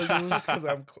man. rather Just because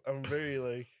I'm very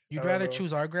like. You'd I don't rather know.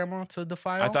 choose our grandma to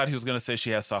defile? I thought he was gonna say she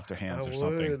has softer hands or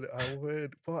something. I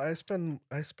would. Well, I spend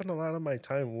a lot of my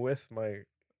time with my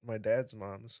dad's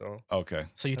mom, so Okay.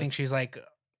 so. You think she's like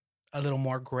a little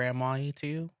more grandma-y to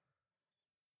you?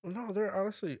 no, they're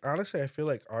honestly, I feel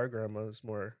like our grandma is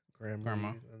more grandma. Grandma.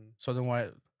 And, So then why?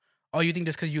 Oh, you think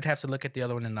just because you'd have to look at the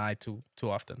other one in the eye too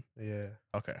often? yeah.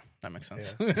 Okay, that makes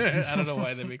sense. I don't know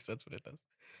why that makes sense, but it does.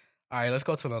 All right, let's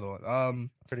go to another one.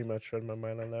 Pretty much read my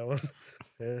mind on that one.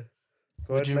 Yeah.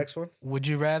 Go Would ahead, you- next one. Would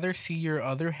you rather see your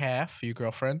other half, your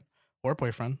girlfriend or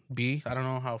boyfriend, B? I don't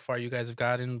know how far you guys have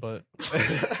gotten, but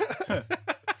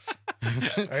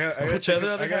Which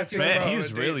other half you Man, about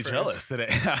he's really jealous today.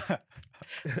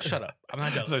 shut up. I'm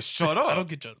not jealous. So shut I up. don't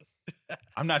get jealous.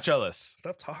 I'm not jealous.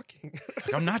 Stop talking. It's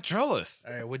like, I'm not jealous.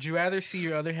 All right. Would you rather see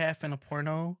your other half in a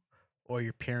porno or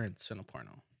your parents in a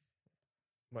porno?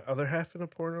 My other half in a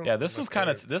porno. Yeah, this My was kind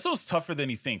of parents. this was tougher than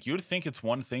you think. You would think it's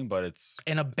one thing, but it's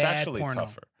In a bad actually porno.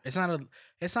 tougher.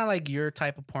 It's not like your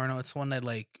type of porno. It's one that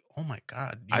like, oh my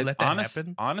god, you let that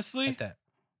happen honestly, like that.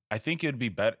 I think it'd be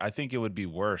better. I think it would be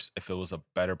worse if it was a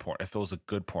better porn. If it was a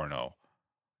good porno.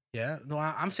 Yeah. No,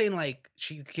 I'm saying like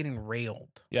she's getting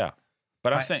railed. Yeah, but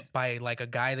by, I'm saying by like a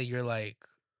guy that you're like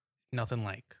nothing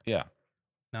like. yeah.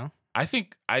 No? I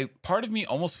think part of me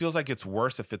almost feels like it's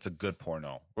worse if it's a good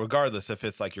porno, regardless if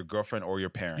it's like your girlfriend or your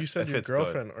parents. You said if your it's good.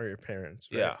 girlfriend or your parents.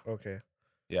 Right? Yeah. Okay.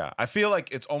 Yeah, I feel like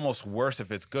it's almost worse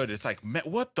if it's good. It's like, man,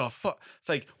 what the fuck? It's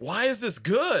like, why is this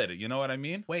good? You know what I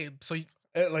mean? Wait, so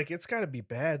Like it's got to be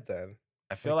bad then.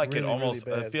 I feel Like, like, it really, really almost.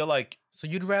 I bad. feel like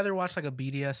you'd rather watch like a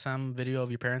BDSM video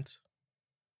of your parents?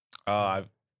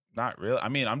 not really. I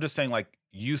mean, I'm just saying like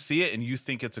you see it and you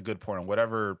think it's a good porno,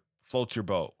 whatever floats your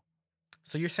boat.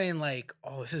 So you're saying like,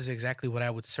 oh, this is exactly what I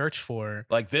would search for,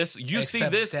 Like this, you see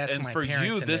Except this, that's and my for parents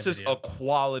you, in this that is video. a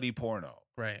quality porno.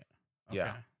 right?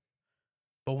 Yeah.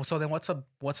 But so then, what's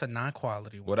a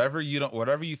non-quality one? Whatever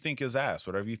you think is ass,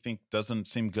 whatever you think doesn't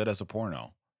seem good as a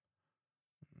porno.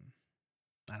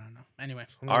 I don't know. Anyway,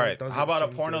 Something All that right, doesn't how about a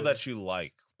seem porno good. that you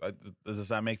like? Does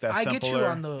that make that I simpler? get you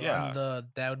on the yeah. on the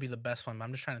that would be the best one. But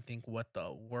I'm just trying to think what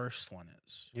the worst one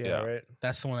is. Yeah, Yeah. right.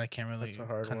 That's the one I can't really That's a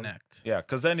hard one. connect. Yeah,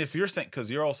 because then if you're saying, because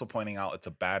you're also pointing out it's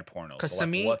a bad porno. Because so to like,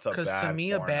 me, what's a because bad to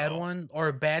me, a bad porno? one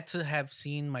or bad to have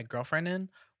seen my girlfriend in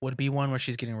would be one where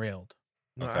she's getting railed.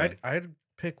 No, Okay. I'd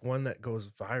pick one that goes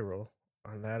viral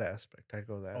on that aspect. I'd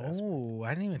go that aspect. Oh, I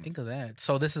didn't even think of that.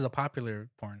 So this is a popular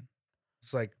porn.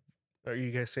 It's like, are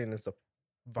you guys saying it's a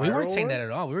viral We weren't saying one? that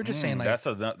at all. We were just saying like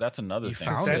that's another you thing.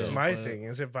 found That's it, my but- thing.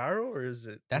 Is it viral or is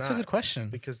it that's a not? good question.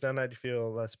 Because then I'd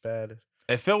feel less bad.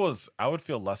 If it was, I would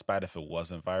feel less bad if it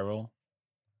wasn't viral.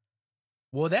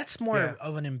 Well, that's more Yeah.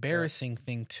 of an embarrassing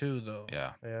thing too, though.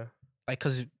 Yeah. Yeah. Like,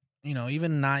 cause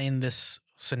even not in this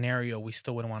scenario, we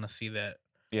still wouldn't want to see that.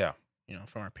 Yeah.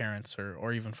 From our parents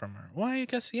or even from our. Well, I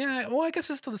guess yeah. Well, I guess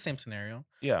it's still the same scenario.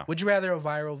 Yeah. Would you rather a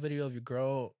viral video of your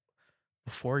girl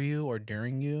before you or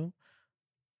during you,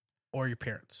 or your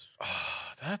parents?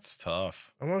 That's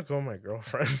tough. I'm gonna go with my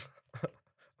girlfriend.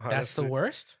 That's the Honestly.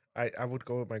 worst. I would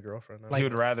go with my girlfriend. Like- he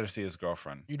would rather see his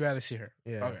girlfriend. You'd rather see her.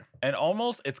 Yeah. Okay. And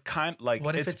almost, it's kind like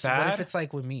What if it's it's bad. what if it's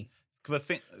like with me? But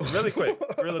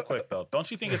really quick though. Don't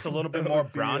you think it's a little bit That more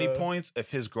would be, brownie points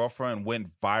if his girlfriend went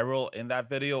viral in that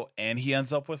video and he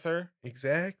ends up with her?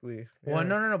 Exactly. Well,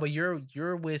 Yeah. no. But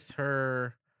you're with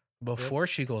her before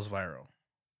she goes viral.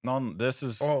 No, this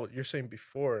is Oh, you're saying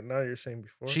before. Now you're saying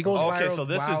before. She goes okay. viral So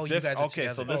this while is you guys different. are Okay,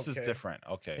 so together. this is Okay. different.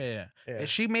 Okay. Yeah. Yeah.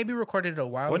 She maybe recorded it a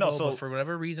while Well, no, ago, so- but for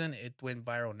whatever reason, it went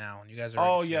viral now, and you guys are.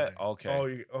 Oh already yeah. together.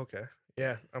 Okay. Oh, okay.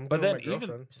 Yeah. I'm But going then with my even-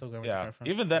 girlfriend. You're still going with your Yeah. girlfriend?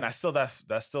 Even then, I still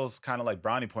that still is kind of like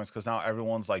brownie points because now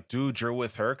everyone's like, "Dude, you're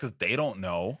with her," because they don't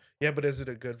know. Yeah, but is it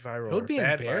a good viral? It would or be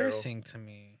bad viral? embarrassing to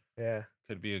me. Yeah.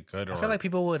 Could be a good or. I feel like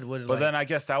people would. but like, then I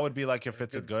guess that would be like if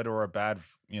it's a Good- good or a bad,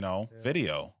 Yeah.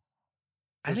 video.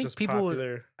 I It's think just people would.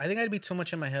 popular. I think I'd be too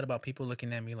much in my head about people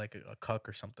looking at me like a cuck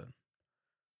or something.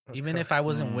 Even Okay. if I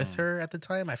wasn't with Mm. her at the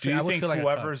time, I Do feel I you would think feel like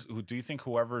a cuck. do you think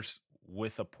whoever's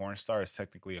with a porn star is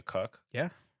technically a cuck? Yeah.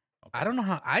 Okay. I don't know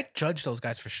how I judge those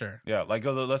guys for sure. Yeah, like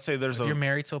let's say there's If a you're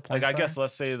married to a porn like I star, guess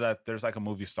let's say that there's like a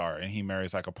movie star and he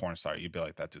marries like a porn star. You'd be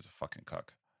like, that dude's a fucking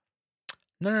cuck.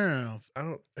 no. I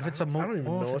don't. If I it's a don't- I don't even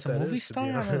know if what it's a that movie is, to be star,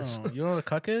 I don't honest. know. You know what a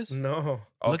cuck is? No.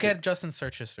 Look Okay. at Justin's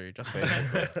search history. Just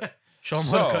Basically. show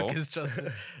him what a So- cuck is,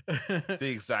 Justin. The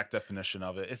exact definition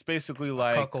of it. It's basically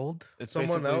like Cuckold. it's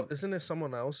Someone basically else? Isn't it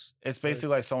someone else? it's basically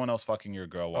like someone else fucking your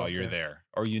girl while you're Okay. there,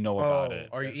 or you know about Oh. it.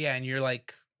 Or yeah, and you're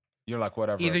like You're like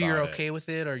whatever. either you're about it. okay with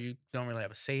it or you don't really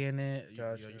have a say in it.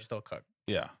 Gotcha. You're still a cuck.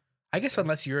 Yeah. I guess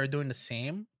unless you're doing the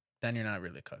same, then you're not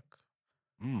really a cuck.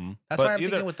 Mm. That's But why I'm either,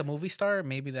 thinking with the movie star,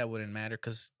 maybe that wouldn't matter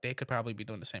because they could probably be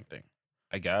doing the same thing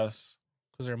I guess.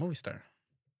 because they're a movie star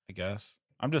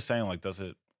I'm just saying, like, does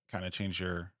it kind of change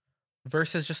your?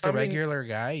 versus just a I mean, regular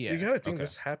guy. Yeah, You gotta think Okay.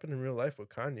 this happened in real life with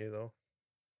Kanye though.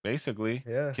 Basically,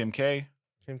 Yeah. Kim K.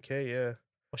 Kim K. Yeah.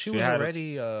 well, she she was had a-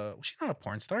 already. Was she not a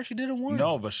porn star? She did a one.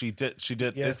 No, but she did. She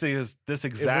did. Yeah. This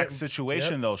exact went-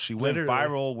 situation though. She went literally.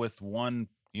 viral with one.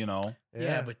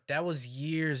 Yeah, but that was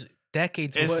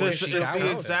decades It's before Wait, the she still got with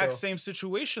counts, her. exact though. same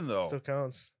situation though. Still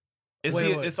counts.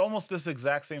 Wait. It's almost this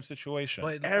exact same situation.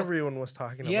 But Everyone was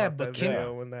talking Yeah, about but that Kim-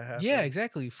 video when that happened. yeah,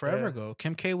 exactly. Forever Yeah. ago,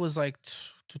 Kim K was like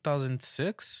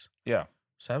 2006, yeah,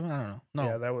 7. I don't know. No,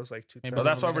 Yeah, that was like 2007. Maybe but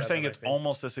that's why we're 2007, saying I it's think.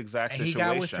 almost this exact and he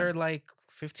situation. got with her like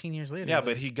 15 years later. yeah, like-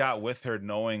 but he got with her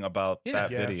knowing about Yeah.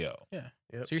 that Yeah. video. Yep.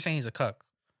 So you're saying he's a cuck?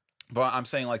 But I'm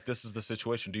saying like this is the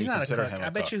situation. Do you He's not a consider cuck. him? I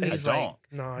a bet cuck? you he's I like- don't.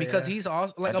 No, Because yeah. he's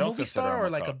also like I a don't movie consider star him or a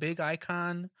like a cuck. big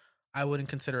icon. I wouldn't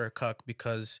consider a cuck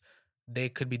because they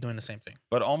could be doing the same thing.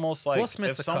 But almost like Will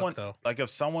Smith's if a cuck, someone though. like if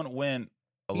someone went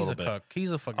a He's little a bit, cuck.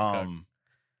 He's a fucking cuck.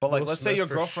 but like Will let's say Smith your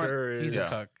for girlfriend. sure He's is- a yeah.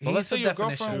 cuck. But let's He's say the your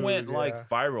definition. girlfriend went Dude, like yeah.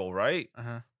 viral, right?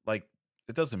 Uh-huh. Like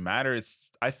it doesn't matter.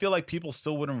 I feel like people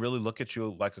still wouldn't really look at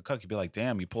you like a cuck. You'd be like,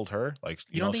 damn, you pulled her. Like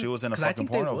You don't think she was in a 'cause I fucking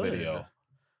think they porno would. video.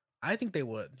 I think they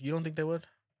would. You don't think they would?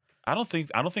 I don't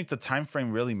think the time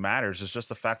frame really matters. It's just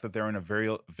the fact that they're in a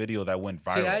video that went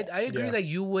viral. See, I agree Yeah. that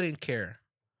you wouldn't care,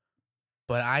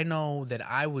 but I know that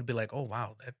I would be like, oh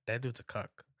wow, that dude's a cuck.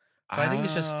 So I think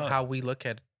it's just Ah. how we look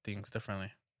at things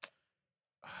differently.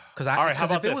 Because All right, how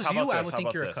if about it this? was How you, about I this? would How think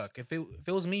about you're this? a cuck. If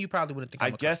it was me, you probably wouldn't think. I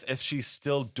I'm a guess cuck. if she's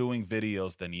still doing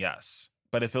videos, then yes.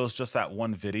 But if it was just that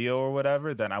one video or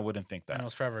whatever, then I wouldn't think And that. it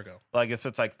was forever ago. Like if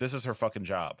it's like this is her fucking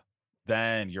job,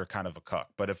 then you're kind of a cuck.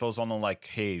 But if it was only like,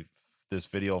 hey, this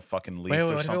video fucking leaked Wait, or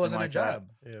what if something it wasn't like a job?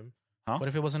 Yeah. Huh? What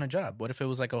if it wasn't a job? What if it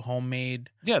was like a homemade?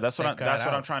 Yeah, that's what that got that's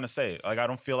what I'm out? trying to say. Like, I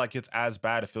don't feel like it's as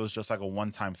bad if it was just like a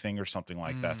one-time thing or something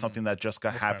like that, something that just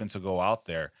Okay. happened to go out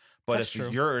there. But That's if true.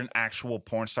 you're an actual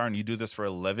porn star and you do this for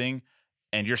a living,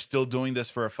 and you're still doing this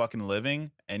for a fucking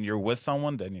living, and you're with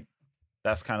someone, then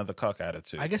that's kind of the cuck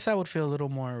attitude. I guess I would feel a little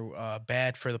more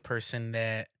bad for the person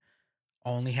that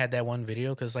only had that one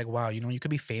video because, like, wow, you could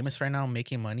be famous right now,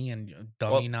 making money, and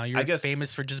dummy, Well, now I you're guess-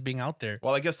 famous for just being out there.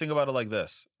 Well, I guess think about it like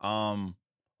this.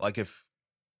 Like if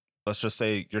let's just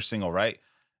say you're single, right?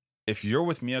 If you're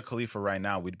with Mia Khalifa right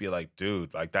now, we'd be like,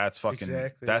 dude, like that's fucking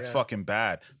Exactly, that's yeah. fucking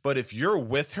bad. But if you're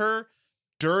with her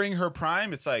during her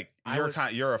prime, it's like I you're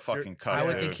would- you're a fucking cuck. I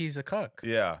would dude. think he's a cuck.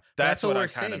 Yeah, that's that's what what I we're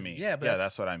kind of saying. mean. Yeah, but yeah,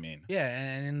 that's- that's what I mean. Yeah,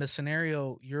 and in the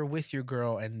scenario, you're with your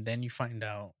girl, and then you find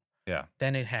out. Yeah.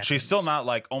 Then it happens. She's still not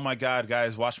like, oh my god,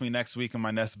 guys, watch me next week in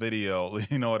my next video.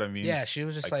 You know what I mean? Yeah, she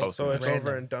was just like like, posting So it's random.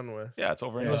 over and done with. Yeah, it's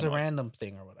over. It and was a done with. random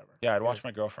thing or whatever. Yeah, I'd watch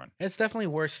my girlfriend. It's definitely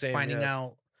worse Same, finding yeah.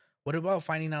 out. What about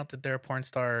finding out that they're a porn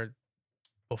star?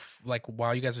 Like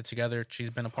while you guys are together, she's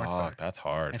been a porn star, Fuck, that's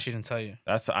hard. and she didn't tell you.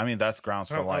 I mean, that's grounds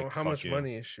for like How fuck much you.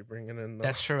 money is she bringing in? Though?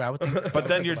 That's true. I would think. I But would then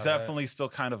think you're about that. definitely still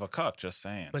kind of a cuck. Just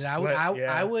saying. But I would. But, I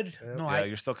yeah, would. yeah. No, Yeah,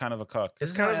 you're still kind of a cuck. This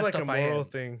It's is kind how of like effed a up I am. moral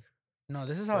thing. No,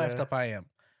 this is how effed Yeah. up I am.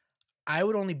 I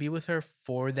would only be with her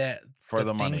for that For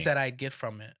the things money. that I'd get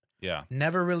from it. Yeah,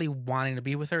 Never really wanting to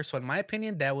be with her. So in my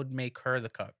opinion, that would make her the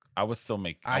cuck. I would still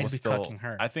make. I I'd would be still, cucking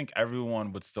her. I think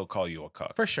everyone would still call you a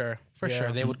cuck. For sure. For Yeah.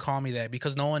 sure. They would call me that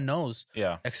because no one knows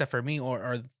Yeah, except for me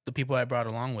or the people I brought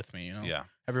along with me, yeah.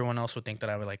 Everyone else would think that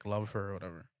I would like love her or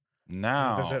whatever.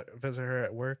 Now, Visit her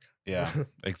at work. yeah,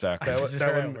 exactly. I That would, visit that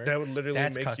her at would work. that would literally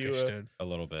That's make cuckish, you. dude. A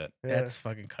little bit. Yeah. That's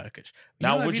fucking cuckish.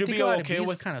 Now, if would you think be about okay B's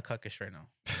with- kind of cuckish right now?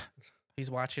 He's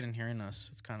watching and hearing us.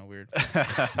 It's kind of weird.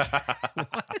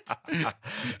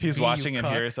 He's B, you watching and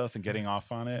cuck. hears us and getting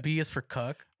off on it. B is for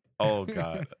cuck. Oh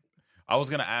god. I was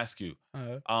gonna ask you,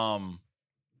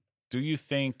 do you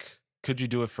think could you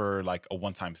do it for like a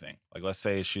one-time thing? Like, let's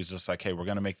say she's just like, hey, we're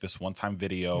gonna make this one-time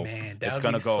video. Man, it's that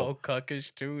gonna would be go. so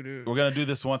cuckish too, dude. We're gonna do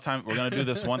this one time. We're gonna do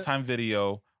this one-time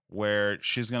video where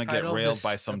she's gonna get Title of railed this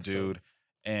by some episode. dude,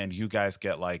 and you guys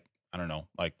get like, I don't know,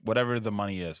 like whatever the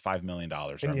money is, $5 million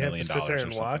or And $1 you have to million sit there or and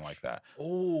something watch? like that.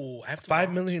 Oh, I have to $5 watch.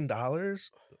 million.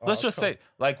 Let's just say,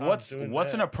 like, I'm what's doing an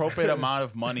that. appropriate amount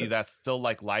of money that's still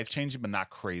like life changing but not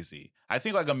crazy? I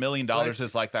think like $1 million Like,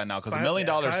 is like that now because $1 five- million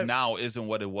yeah, five- now isn't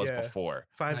what it was Yeah. before.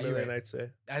 $5 Nah, you're million, right. I'd say.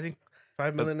 I think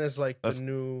 5 million is like let's- the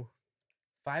new.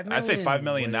 5 I'd say 5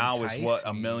 million would now is what entice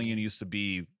a me. million used to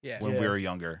be Yeah. when Yeah. we were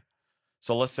younger.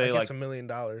 So let's I say guess like $1 million.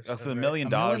 that's right? $1 million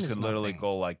 $1 million is can literally nothing.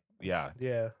 go like yeah.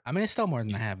 Yeah. I mean, it's still more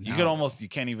than I have now. You could almost you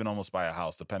can't even almost buy a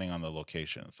house depending on the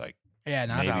location. It's like yeah,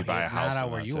 not maybe out buy here, a house not out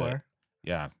and where that's you it. are.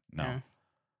 yeah, no. Yeah.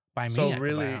 By me, I So could buy a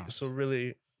really, house.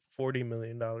 $40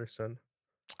 million, son.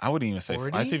 I wouldn't even say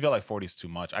 40? I feel like 40 is too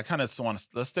much. I kind of want to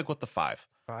let's stick with the 5.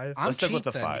 5. I'm let's stick cheap with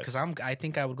the then 5. because I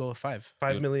think I would go with 5.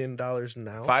 $5 million now.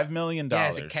 $5 million. Yeah,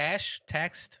 is it cash,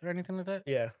 taxed, or anything like that?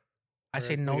 Yeah. I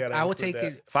say We no. gotta I would include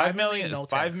take that. it. $5 million. no $5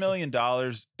 tax. million.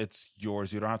 It's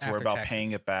yours. You don't have to worry After about paying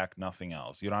taxes. it back. Nothing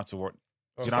else. You don't have to worry.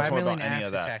 Oh, You don't have to $5 worry about million any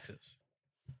of after that. taxes.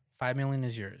 $5 million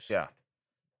is yours. Yeah.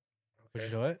 Would you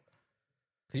do it?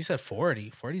 'Cause you said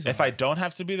 40. 40's If I don't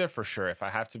have to be there, for sure. If I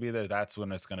have to be there, that's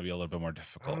when it's going to be a little bit more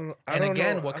difficult. And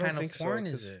again, what kind of porn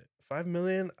is it? 5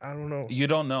 million? I don't know. You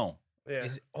don't know. Yeah.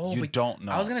 Is it, oh, You but don't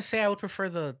know. I was gonna say I would prefer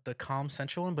the calm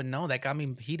sensual one, but no, that got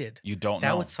me heated. You don't That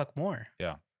know. would suck more.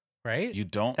 Yeah. Right. You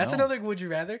don't. That's know. another. Would you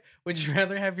rather? Would you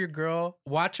rather have your girl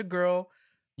watch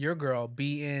your girl,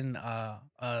 be in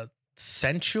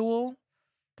sensual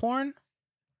porn?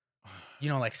 You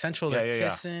know, like sensual, Yeah, like yeah, yeah.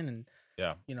 kissing and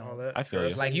Yeah. you know, All that I feel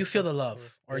you. like you feel the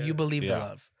love or Yeah. you believe the Yeah.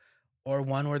 love, or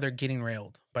one where they're getting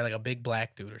railed by like a big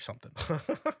black dude or something.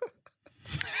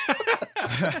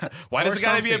 Why does Or it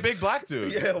got to be a something. big black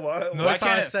dude? Yeah, why? Notice how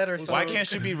I can't it- said or Why something. can't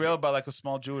she be railed by like a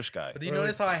small Jewish guy? But do you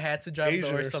notice how I had to drive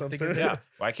Asian or or something? something. Yeah.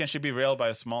 Why can't she be railed by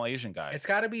a small Asian guy? It's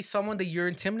got to be someone that you're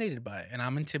intimidated by, and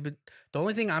I'm intimidated. The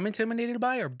only thing I'm intimidated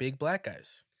by are big black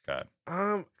guys. God.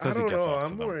 I 'Cause he don't gets know. off to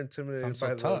I'm them. more intimidated Sounds so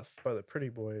by tough. the pretty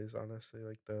boys, honestly.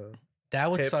 Like the That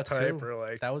would hip suck type too. or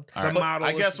like That would. All right. the model.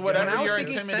 I guess with- When I whatever was you're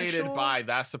thinking intimidated sensual- by,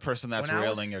 that's the person that's when I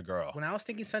was- railing your girl. When I was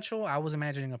thinking sensual, I was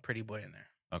imagining a pretty boy in there.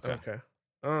 Okay.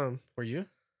 Okay. Were you?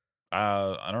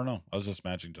 I don't know. I was just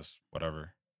imagining just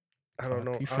whatever. I don't Cuck.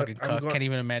 know. You fucking I'm cuck. going, Can't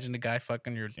even imagine the guy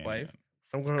fucking your Can't wife. even-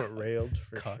 I'm going railed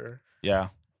for Cuck. sure. Yeah.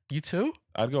 You too?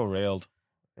 I'd go railed.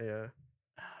 Yeah.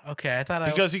 Okay, I thought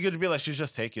I Because you could be like, she's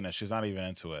just taking it. She's not even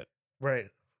into it. Right.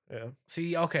 Yeah.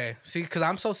 see. Okay, see, because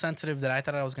I'm so sensitive that I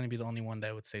thought I was gonna be the only one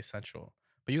that would say sensual.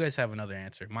 But you guys have another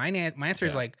answer. My answer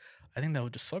is Yeah. like, I think that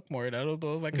would just suck more. And I don't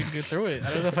know if I could get through it. I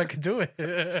don't know if I could do it.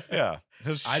 Yeah,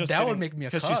 because That would make me a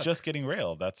because she's cuck. just getting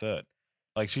railed. That's it.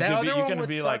 Like she That could be, other you one can would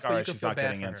be suck, like, but all you right, could she's feel not bad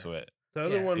getting for into her. it. The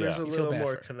other Yeah. one, there's Yeah. a You feel little bad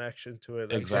more for her. connection to it.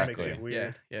 That Exactly. makes it Yeah,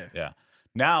 weird. yeah. Yeah.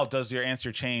 Now, does your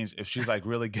answer change if she's like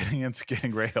really getting into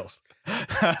getting railed?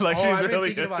 Like Oh, she's I've been really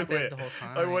thinking into about that it. the whole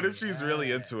time. Like, what if she's really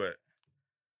Yeah. into it?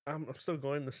 I'm still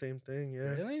going the same thing. Yeah.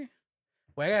 Really?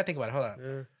 Well, I gotta think about it. Hold on.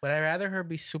 Yeah. Would I rather her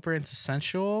be super into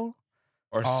sensual?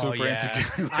 Or Oh, super into yeah.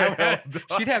 getting I would- railed?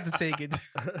 She'd have to take it.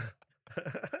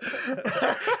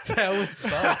 That would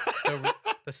suck.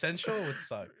 The sensual would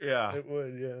suck. Yeah. It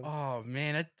would, yeah. Oh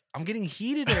man, I'm getting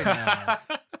heated right now.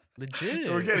 Legit.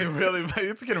 We're getting really,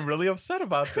 it's getting really upset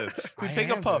about this. We I take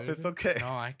a am, puff. dude. It's okay. No,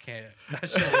 I can't.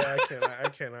 Yeah, I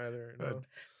can't either. No.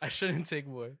 I shouldn't take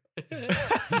more.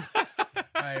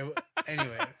 Alright,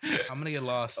 anyway, I'm gonna get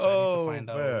lost. I Oh, need to find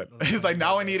man. out. what- He's like,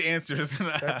 now I need answers. And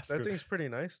That thing's pretty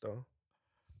nice though.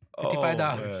 $55.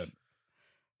 man.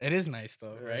 It is nice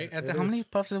though, Yeah, right? it How many is.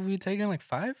 puffs have we taken? Like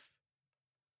 5?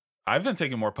 I've been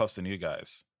taking more puffs than you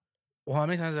guys. Well, how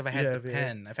many times have I had Yeah, the yeah.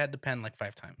 pen? I've had the pen like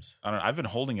 5 times. I don't know. I've been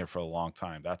holding it for a long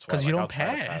time. That's why. 'Cause you like, don't I'll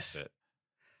try to pass. it.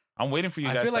 I'm waiting for you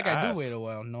guys I feel like to I ask. do wait a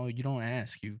while. No, you don't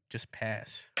ask. You just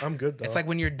pass. I'm good though. It's like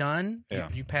when you're done, Yeah.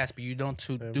 you pass, but you don't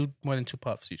Yeah. do more than 2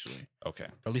 puffs usually. Okay.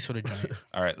 Or at least with a joint.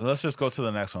 All right. Let's just go to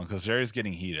the next one because Jerry's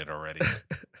getting heated already.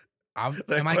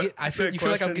 That Am I? que- I feel. that You feel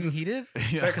like I'm question getting just-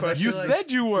 heated? Yeah, 'cause I you feel like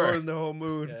said you were. ruined the whole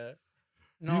mood. Yeah.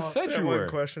 You said That you one were.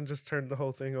 question just turned the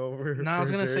whole thing over. No, I was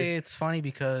for gonna Jerry. say it's funny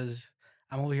because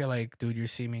I'm over here like, dude, you're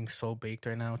seeming so baked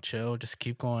right now. Chill, just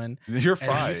keep going. You're And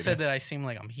fine. you said that I seem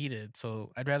like I'm heated,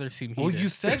 so I'd rather seem heated. Well, you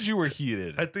said you were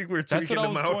heated. I think we're That's tweaking what I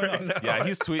him was out going right on. now. Yeah,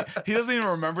 he's tweet. He doesn't even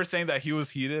remember saying that he was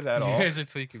heated at You all. guys are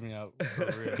tweaking me out. for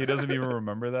real. He doesn't even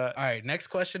remember that. All right, next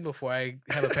question before I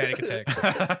have a panic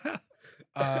attack.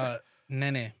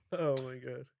 Nene, Oh my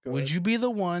god. Go would ahead. you be the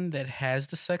one that has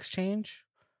the sex change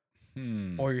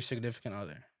Hmm. or your significant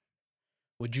other?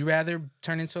 Would you rather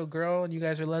turn into a girl and you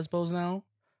guys are lesbos now?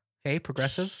 Hey,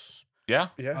 progressive. Yeah.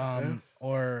 Yeah.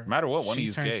 Or No matter what, one of she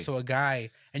you's turns gay. to a guy,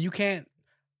 and you can't.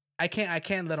 I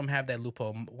can't let him have that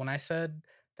loophole. When I said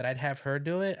that I'd have her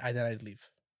do it, then I'd leave.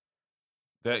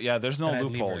 Yeah, there's no And I'd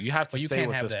leave loophole. her. You have to But you stay can't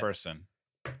with have this that. person.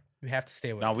 You have to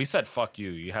stay with. No, them. we said fuck you.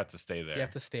 You have to stay there. You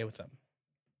have to stay with them.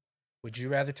 Would you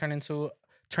rather turn into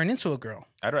a girl?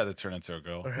 I'd rather turn into a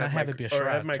girl. Or not have it be a or have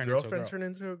shrug, my turn into a girlfriend girl. turn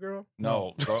into a girl?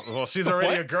 No, well, she's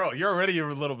already a What? girl. You're already a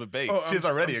little bit baked. Oh, She's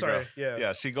already I'm a sorry. girl. Yeah.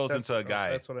 Yeah, she goes That's- into a guy.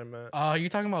 That's what I meant. Are you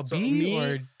talking about So B me-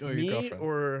 or Me your girlfriend?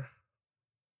 or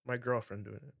my girlfriend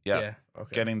doing it? yeah,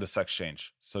 Okay. getting the sex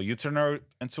change. So you turn her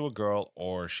into a girl,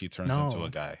 or she turns into No. a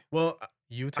guy. Well,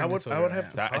 You I turn would- into a I would girl, have yeah.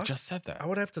 to- That, I talk? just said that. I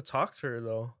would have to talk to her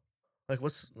though. Like,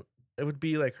 it would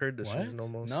be like her decision What?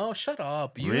 almost. No, shut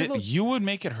up. You would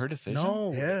make it her decision?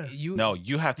 No. Yeah. You. No,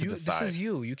 you have to You, decide. this is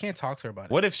you. You can't talk to her about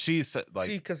it. What if she said like?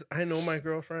 See, because I know my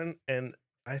girlfriend, and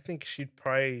I think she'd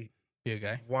probably Be a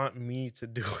guy. want me to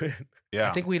do it. yeah,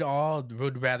 I think we'd all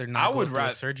would rather not I go would through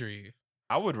rather- a surgery.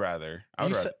 I would rather. I would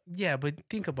You rather. said- yeah, but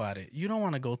think about it. You don't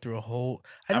want to go through a whole.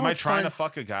 I know Am I it's trying fun. to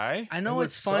fuck a guy? I It know would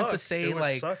it's fun to suck. say it would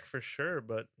like. suck for sure,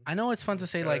 but I know it's fun to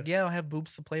say like, Okay. yeah, I'll have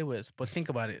boobs to play with, but think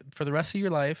about it. For the rest of your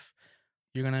life,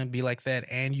 you're gonna be like that,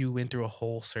 and you went through a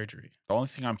whole surgery. The only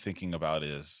thing I'm thinking about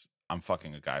is I'm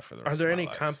fucking a guy for the rest are there of my any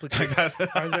life. complications?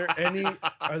 Like, Are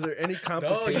there any No,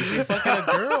 complications? you'd be fucking a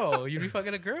girl. You'd be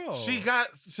fucking a girl. She got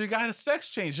a sex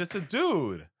change. It's a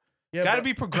dude. Yeah, Got to but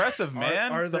be progressive,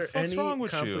 man. Are the there fuck's any wrong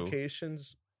with you?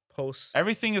 complications post?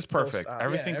 Everything is perfect. Post-op.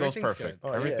 Everything Yeah, goes everything's perfect. good.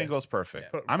 Oh, Everything yeah. goes perfect. Yeah.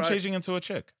 But I'm probably- changing into a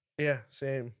chick. Yeah,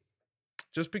 same.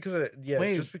 Just because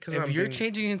Wait, just because if I'm you're being-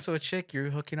 changing into a chick,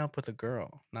 you're hooking up with a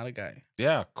girl, not a guy.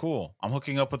 Yeah, cool. I'm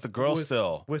hooking up with the girl With-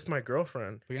 still. with my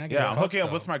girlfriend. But you're not getting Yeah, I'm fucked, hooking up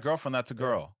though. with my girlfriend. That's a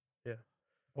girl.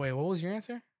 Wait, what was your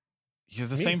answer? You're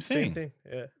the Me, same thing.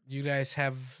 Yeah. You guys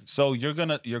have. So your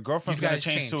girlfriend's You gonna guys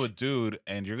change to a change. dude,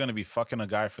 and you're gonna be fucking a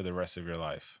guy for the rest of your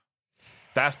life.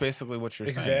 That's basically what you're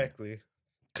saying. Exactly.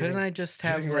 Couldn't I just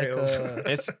have getting like railed. a?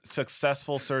 It's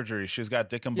successful surgery. She's got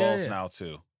dick and Yeah, balls yeah. now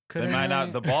too. They couldn't might I-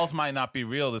 not. The balls might not be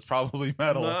real. It's probably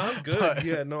metal. No, I'm good. but-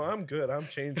 Yeah, no, I'm good. I'm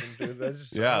changing, dude. That's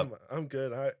just Yeah. I'm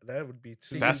good. That would be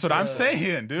too. That's what I'm uh,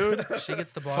 saying, dude. She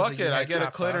gets the balls. Fuck that you it. I had get a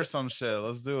chopped clit or off. some shit.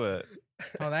 Let's do it.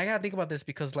 Well, I gotta think about this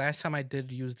because last time I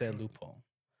did use that loophole.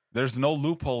 There's no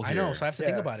loophole I here. know, so I have to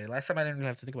think Yeah. about it. Last time I didn't really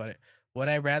have to think about it. Would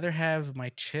I rather have my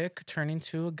chick turn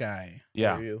into a guy,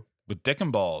 yeah, Or you, with dick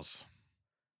and balls.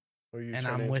 or you and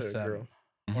turn I'm into with a them, girl.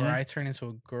 or Mhm. I turn into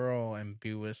a girl and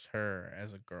be with her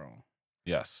as a girl?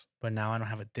 Yes. But now I don't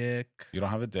have a dick. You don't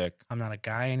have a dick. I'm not a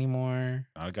guy anymore.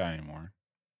 Not a guy anymore.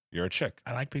 You're a chick.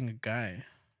 I like being a guy.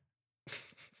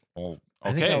 Well,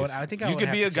 I think okay. I would- I think I you would could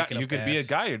have be to a guy. take it You up could the be a ass.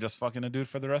 guy. You're just fucking a dude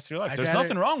for the rest of your life. I'd There's rather-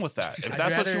 nothing wrong with that. If I'd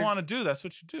that's what you rather- want to do, that's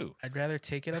what you do. I'd rather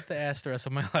take it up the ass the rest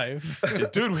of my life.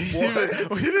 Dude, we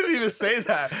didn't even say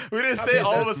that. We didn't I say mean,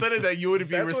 all of a that's- sudden that you would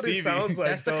be That's what receiving. it sounds like.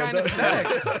 That's the though, kind of doesn't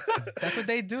sex. it? That's what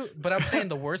they do. But I'm saying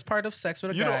the worst part of sex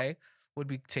with a You don't- guy would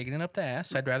be taking it up the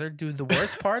ass. I'd rather do the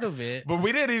worst part of it. But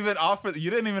we didn't even offer. You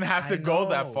didn't even have I to go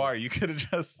that know. far. You could have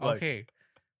just like. Okay.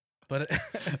 But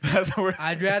That's what we're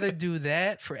I'd saying. rather do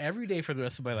that for every day for the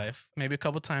rest of my life, maybe a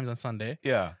couple times on Sunday,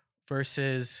 Yeah.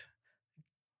 versus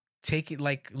taking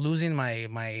like losing my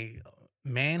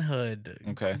manhood,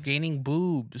 Okay. gaining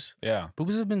boobs. Yeah.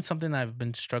 Boobs have been something I've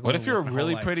been struggling. What if with you're a my whole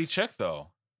really life. pretty chick though?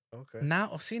 Okay.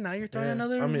 Now, see, now you're throwing Yeah,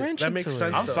 another I mean, wrench that into makes it.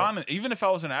 sense, I'm though. son. Even if I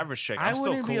was an average chick, I I'm still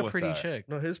wouldn't cool be a with pretty that. chick.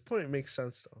 No, his point makes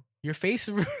sense though. Your face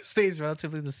stays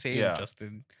relatively the same, Yeah.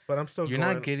 Justin. But I'm still You're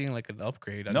going, not getting like an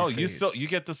upgrade. On No, your you face. still you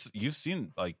get this. You've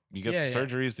seen like you get Yeah, the yeah.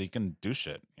 surgeries that you can do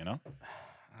shit. You know,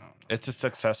 I don't know. it's a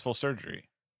successful surgery.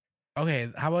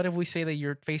 Okay, how about if we say that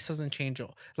your face doesn't change?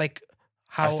 Like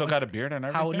how I still got a beard and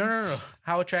everything. how no.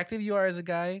 How attractive you are as a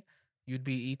guy, you'd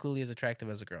be equally as attractive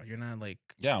as a girl. You're not like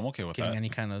Yeah, I'm okay with getting that. any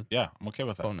kind of Yeah, I'm okay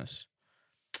with that. bonus.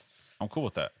 I'm cool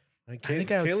with that. Like, I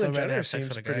think I would still Caitlyn rather Jenner have sex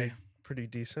seems with a guy. pretty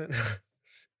decent.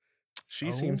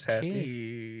 She seems happy.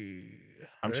 Okay.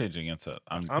 I'm Right? changing into.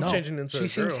 I'm I'm No, changing into she a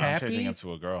seems girl. happy. I'm changing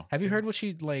into a girl. Have you heard what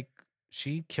she like?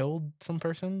 She killed some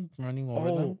person running over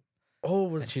them, Oh,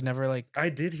 and was she never like. I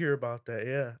did hear about that?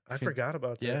 Yeah, I She- forgot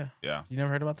about that. Yeah, Yeah, you never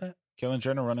heard about that? Caitlyn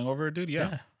Jenner running over a dude.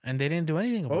 Yeah, And they didn't do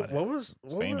anything about What it. was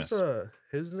Famous.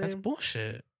 his That's name?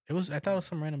 bullshit. It was. I thought it was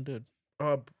some random dude.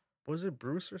 Was it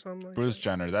Bruce or something like Bruce that?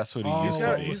 Jenner. That's what he Oh, used He's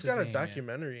to got, be. what's he's his got a name? Yeah.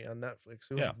 documentary on Netflix.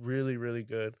 It was Yeah. really, really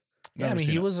good. Yeah, I Never mean,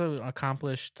 seen he it. was an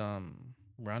accomplished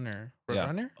runner. For Yeah.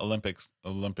 runner?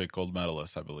 Olympic gold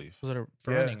medalist, I believe. Was it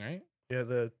for Yeah. running, right? Yeah,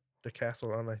 the castle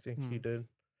run, I think he Hmm. did.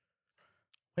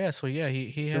 Yeah, so yeah,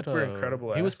 he had Super a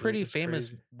incredible He was athlete. pretty It's famous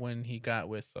crazy. when he got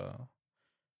with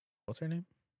what's her name?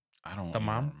 I don't The even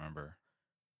mom? remember.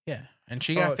 Yeah, and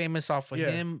she got Oh, famous off of yeah,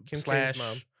 him Kim K's slash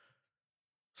mom.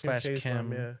 slash K's Kim,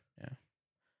 mom, yeah.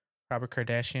 Robert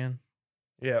Kardashian,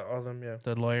 Yeah, all of them, yeah.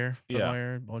 the lawyer,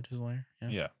 Yeah. OJ's lawyer. Yeah.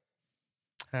 Yeah,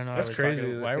 I don't know. That's why we're talking-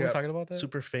 crazy. Why are we Yeah, talking about that?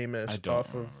 Super famous I don't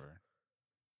off remember.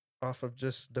 of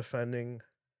just defending.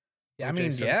 yeah, I O.J.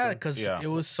 mean, yeah, Simpson. because Yeah. it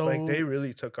was so Like they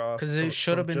really took off. because from- it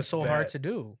should have from been just so hard that. to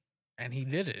do, and he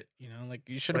did it. You know, like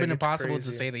it should have Like, been it's impossible to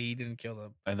crazy. say that he didn't kill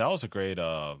them. And that was a great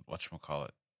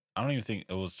whatchamacallit. I don't even think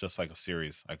it was just like a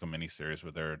series, like a mini series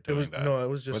where they're It doing was that. no, it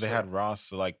was just where they like- had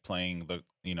Ross like playing the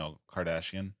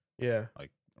Kardashian, yeah.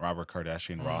 like Robert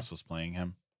Kardashian. Mm. Ross was playing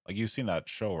him. Like you've seen that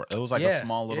show? Where it was like yeah, a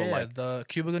small little yeah, like the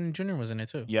Cuba Gooding Jr. was in it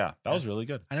too. yeah, that Yeah. was really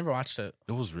good. I never watched it.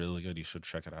 It was really good. You should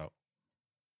check it out.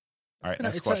 All right, It's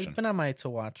next it's question been on my to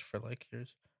watch for like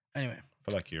years. Anyway,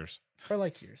 for like years. for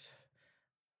like years.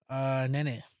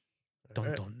 Nene, dun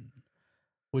Alright. dun.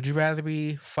 Would you rather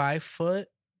be 5 foot,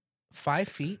 5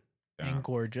 feet, Yeah. and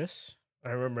gorgeous, I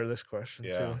remember this question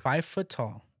Yeah. too. 5 foot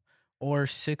tall, or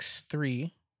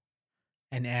 6'3",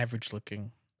 and average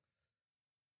looking?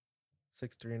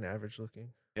 6'3" and average looking.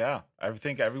 Yeah, I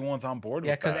think everyone's on board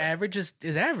Yeah, with because that. average is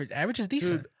average. Average is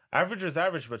decent. Dude, Average is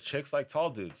average, but chicks like tall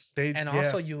dudes. they And yeah,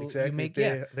 also you exactly. make-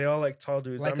 they, yeah. they all like tall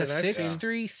dudes. Like I mean, a I've seen-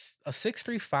 6'3", a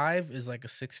 6'3" is like a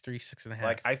 6'3", 6.5.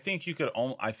 Like I think you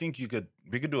could.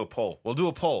 We could do a poll. We'll do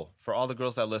a poll for all the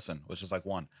girls that listen, which is like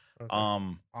one. Okay,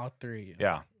 all three.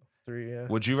 Yeah. 3, yeah.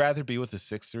 Would you rather be with a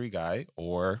 6'3" guy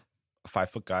or a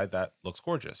 5-foot guy that looks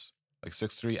gorgeous? Like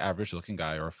 6'3" average looking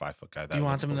guy or a 5-foot guy that Do you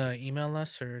want looks them gorgeous? to email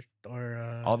us or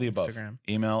All the above. Instagram?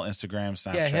 Email, Instagram,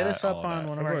 Snapchat. Yeah, hit us up all of on that.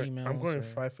 one I'm of our going, emails. I'm going or-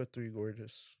 5'3"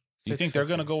 gorgeous. You think they're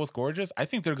gonna 6'3". go with gorgeous? I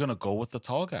think they're gonna go with the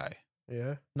tall guy.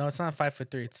 Yeah. No, it's not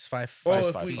 5'3". It's 5. Oh, Just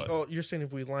if 5 we, foot. oh, you're saying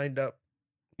if we lined up?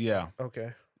 Yeah.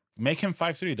 Okay. Make him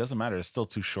 5'3". It doesn't matter. It's still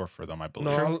too short for them, I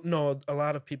believe. No, a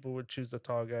lot of people would choose the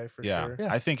tall guy for Yeah. sure.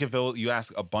 Yeah. I think if you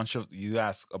ask a bunch of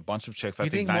chicks, I You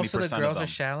think think 90% most of the girls them, are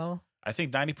shallow? I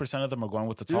think 90% of them are going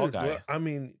with the tall Dude, guy. well, I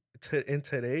mean, in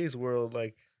today's world,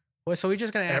 like Wait, so we're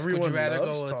just gonna ask: Would Everyone you rather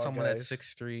loves go with tall someone guys. that's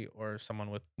 6'3" or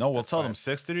someone with? No, we'll that's tell them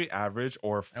 5? 6'3" average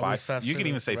or And we 5. still have You to can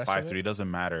even the say rest of 5'3". it? It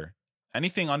doesn't matter.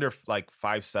 Anything under like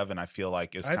 5'7", I feel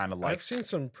like is kind of like I've seen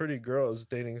some pretty girls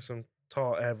dating some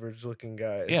tall, average-looking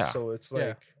guys. Yeah. So it's Yeah.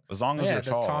 like as long as Yeah, you're the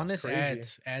tall. tallness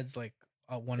crazy. adds like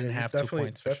a one yeah, and a he's half, 2 definitely,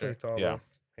 points for sure. definitely tall. Yeah.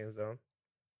 though, hands down.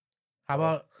 How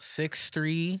about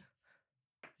 6'3"?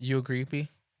 You agree, P?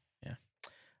 Yeah.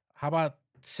 How about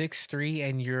 6'3"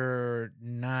 and you're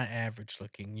not average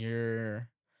looking? You're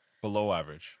Below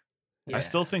average. yeah. I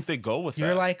still think they go with you're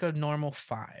that. like a normal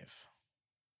 5.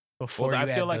 Before well,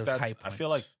 you I feel add like those that's. high I feel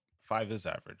like points. 5 is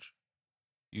average.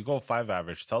 You go 5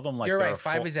 average. Tell them like You're they're right. a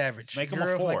 5 4. is average. Make them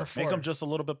You're a 4. like Make 4. them just a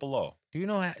little bit below. Do you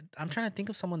know? I'm trying to think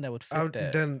of someone that would fit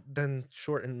that. Then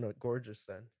shorten the gorgeous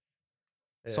then.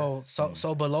 Yeah.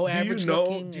 So below do average you know?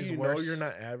 looking Do is you worse. know you're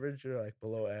not average? You're like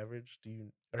below average. Do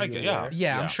you? Are Like, you yeah. aware?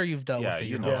 Yeah, Yeah. I'm sure you've dealt Yeah, with it you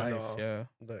your know. whole Yeah, life. no.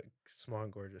 Yeah, Like small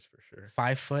and gorgeous for sure.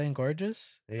 5 foot and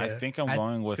gorgeous. Yeah. I think I'm I-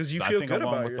 going with. 'Cause you I feel think good I'm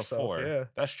going about with yourself, the 4. yeah.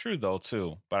 That's true though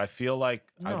too. But I feel like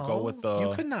I'd go with the.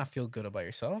 You could not feel good about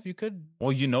yourself. You could.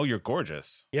 Well, you know you're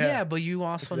gorgeous. Yeah, but you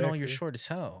also know you're exactly. short as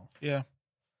hell. Yeah.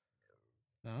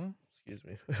 No. Excuse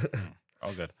me.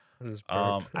 Oh, good. I just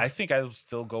burped. I think I would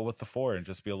still go with the 4 and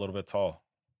just be a little bit tall.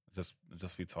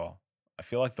 Just be tall. I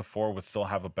feel like the 4 would still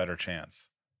have a better chance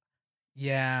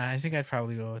Yeah, I think I'd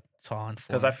probably go with tall and 4.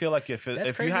 because I feel like if That's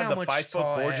you crazy had how the much 5 foot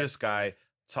tall gorgeous adds. guy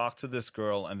talk to this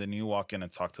girl and then you walk in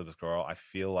and talk to this girl, I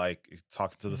feel like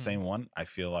talking to the Mhm. same one. I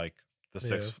feel like the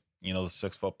Yeah. 6, the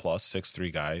 6 foot plus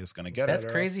 6'3" guy is gonna It's get That's it. better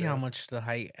off, crazy how yeah. much the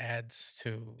height adds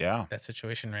to Yeah. that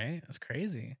situation, right? That's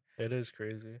crazy. It is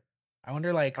crazy. I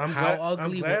wonder, like, I'm how glad-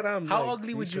 ugly? glad I'm, how like,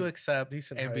 ugly would you decent- accept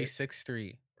decent and be height.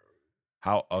 6'3"?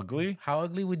 How ugly? How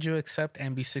ugly would you accept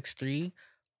and be 6'3"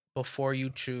 before you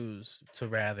choose to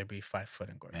rather be 5 foot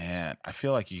and gorgeous? Man, I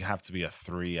feel like you have to be a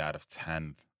 3 out of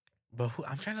 10. But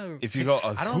I'm trying to. If you go,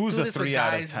 I don't who's do a this with 3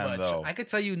 out of guys 10 much. though? I could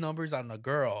tell you numbers on a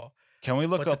girl. Can we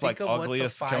look But to up like think of what's a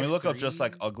ugliest? Can we look up just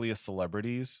like 5'3"? ugliest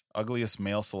celebrities, ugliest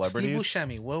male Steve celebrities?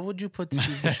 Buscemi. What would you put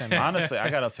Steve Buscemi? Honestly, I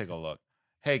gotta take a look.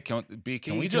 Hey, can we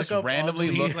you just look up randomly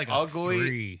ugly? look He's like a ugly?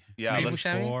 3. Yeah, Steve let's-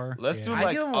 Buscemi? 4. Let's do Yeah. I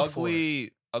like give him a 4.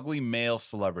 ugly male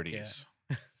celebrities.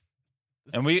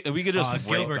 And we could just rank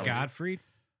Gilbert them. Gottfried.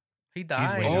 He He's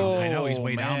died. way down. I know he's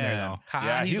way down there, man. though.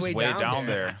 Yeah, he's way down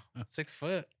there. 6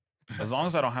 foot. As long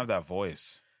as I don't have that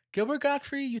voice, Gilbert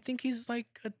Godfrey, you think he's like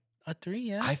a 3?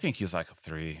 Yeah. I think he's like a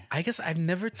 3. I guess I've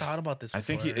never thought about this. I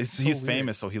think before. It's so he's weird.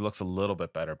 famous, so he looks a little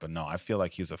bit better. But no, I feel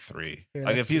like he's a 3. Here,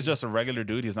 Like let's if he's see. just a regular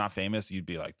dude, he's not famous. You'd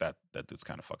be like that dude's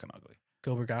kind of fucking ugly.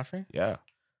 Gilbert Godfrey. Yeah,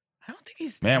 I don't think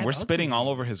he's. man, that we're spitting ugly. all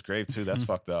over his grave too. That's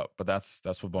fucked up. But that's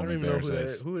what I don't Bowman even know Bears who that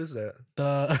is. is. Who is that?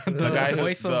 The guy who-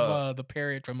 voice of the- the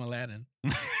parrot from Aladdin.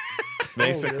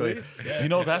 Basically, Oh, really? you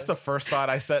know, that's the first thought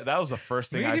I said. That was the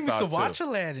first We thing I didn't even thought to watch too.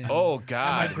 Aladdin. Oh at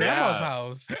God, my grandma's yeah.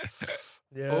 house.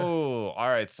 Yeah. Oh, all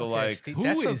right. So Okay, like, Steve- Who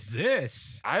That's a- is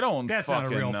this? I don't. That's fucking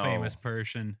not a real know. famous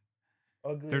person.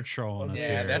 Ugly. They're trolling us Yeah,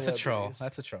 Yeah, here. that's a troll. Celebrities.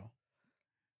 That's a troll.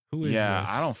 Who is Yeah, this?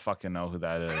 I don't fucking know who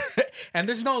that is. And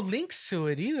there's no links to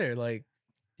it either. Like,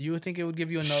 you would think it would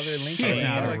give you another link. He's to it.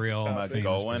 not I a like real Tom famous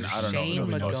McGowan? person. I don't know who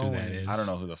Nobody knows who McGowan. that is. I don't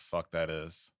know who the fuck that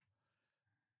is.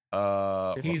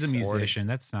 He's a 40. musician.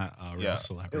 That's not a real Yeah.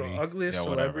 celebrity. Ugliest Yeah,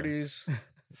 whatever. celebrities.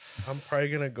 I'm probably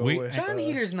gonna go We- with John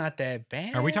Heater's not that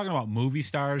bad. Are we talking about movie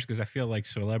stars? Because I feel like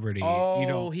celebrity. Oh, you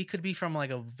don't. he could be from like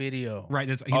a video. Right.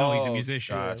 That's he's a Oh,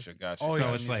 musician. Gotcha. Oh, he's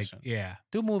So a it's like, musician. yeah.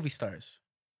 Do movie stars.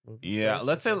 Yeah,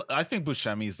 let's say I think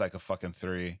Buscemi's like a fucking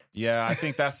 3. Yeah, I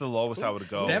think that's the lowest I would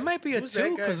go. That might be a Who's that 2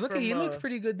 guy because look, he from, looks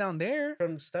pretty good down there.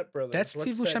 from Step Brothers. That's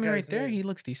What's Steve that Buscemi right guy's there. name? He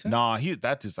looks decent. Nah,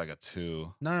 that dude's like a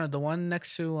 2. No, the one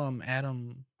next to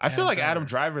Adam. I feel like Adam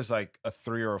Driver. Driver's like a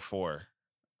 3 or a 4.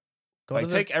 Go Like to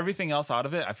the- take everything else out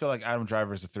of it. I feel like Adam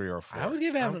Driver's a 3 or a 4. I would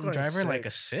give Adam going Driver like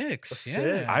a 6. 6. A Yeah.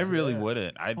 6. I really Yeah.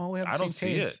 wouldn't. I Oh, we have the don't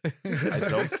same see it. taste. I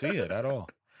don't see it at all.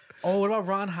 Oh, what about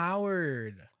Ron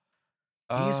Howard?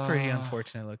 He's pretty Uh,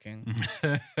 unfortunate looking.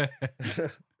 God.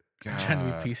 I'm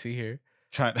trying to be PC here.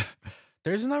 Trying-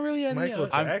 There's not really any. Michael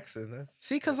I'm- Jackson. That's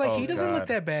See, because like Oh, he doesn't God. look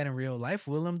that bad in real life.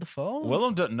 Willem Dafoe.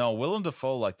 Willem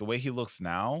Dafoe, like the way he looks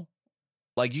now,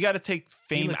 like you got to take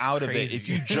fame looks out of it. crazy. If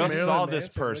you just Marilyn saw this Manson.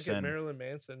 Look at person, Marilyn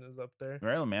Manson is up there.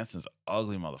 Marilyn Manson's an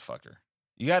ugly motherfucker.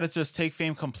 You got to just take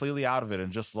fame completely out of it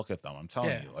and just look at them. I'm telling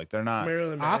Yeah. you, like they're not.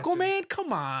 Marilyn Manson. Aquaman.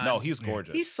 Come on. No, he's Yeah.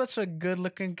 gorgeous. He's such a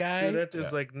good-looking guy. Dude, that is Yeah.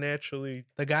 like naturally.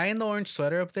 The guy in the orange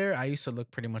sweater up there. I used to look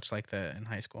pretty much like that in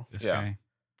high school. This Yeah. guy.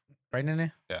 Right,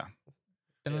 Nene? Yeah.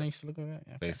 Didn't I Yeah. used to look like that?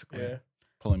 Yeah. basically Yeah.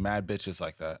 pulling mad bitches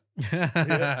like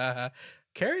that.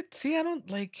 Carrot. See, I don't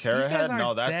like. Carrot these guys Head? aren't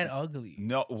No, that ugly.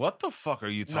 No, what the fuck are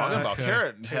you talking Nah. about?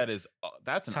 Carrot Head is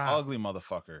that's an Top. ugly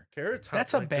motherfucker. Carrot Top,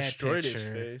 That's a like, bad destroyed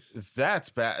picture. his face. That's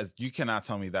bad. You cannot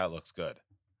tell me that looks good.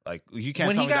 Like you can't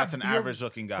When tell he me got- that's an you're- average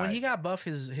looking guy. When he got buff,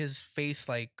 his face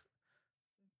like.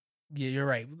 Yeah, you're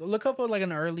right. Look up like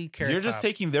an early Carrot You're just Top.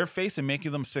 taking their face and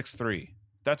making them 6'3".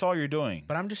 That's all you're doing.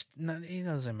 But I'm just. No, it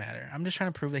doesn't matter. I'm just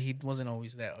trying to prove that he wasn't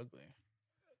always that ugly.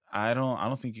 I don't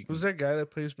think you can. Who's that guy that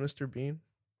plays Mr. Bean?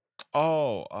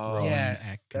 Oh, Rowan Yeah.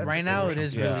 Atkins Right That's now, or it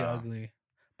is something. really Yeah. ugly.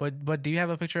 But do you have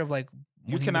a picture of like?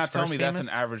 you when he cannot was tell first me that's an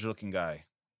famous? average looking guy.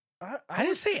 I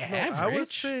didn't say average.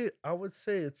 I would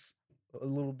say it's a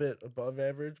little bit above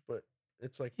average, but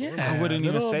it's like Yeah. I wouldn't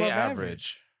even little say above average.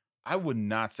 average. I would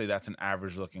not say that's an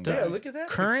average looking guy. Yeah, look at that.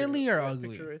 Currently picture. or That ugly?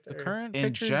 picture right The there. current In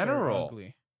pictures general. are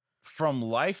ugly. From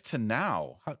life to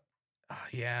now.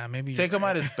 Yeah, maybe Take you're him at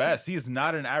right. his best. He is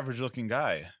not an average looking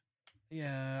guy.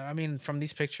 Yeah, I mean, from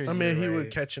these pictures, I mean, you're he would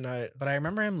right. catch an eye But I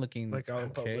remember him looking like out in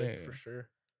public okay. for sure.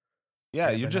 Yeah,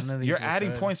 Yeah, you're but just none of these you're look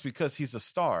adding good. points because he's a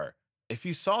star. If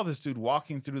you saw this dude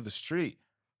walking through the street,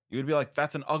 you would be like,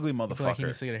 "That's an ugly I feel motherfucker." like he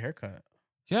needs to get a haircut.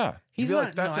 Yeah, He's you'd be not.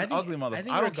 like, "That's no, an I think, ugly motherfucker." I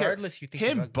think I don't care. regardless, you think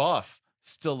he's Him ugly. buff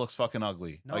still looks fucking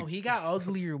ugly. No, Like, he got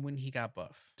uglier when he got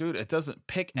buff. dude, it doesn't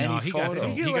pick No, any he photo. got some.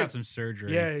 You He get, got like- some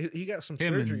surgery. Yeah, he got some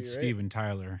Him surgery, and right? Steven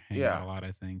Tyler hang Yeah. out a lot,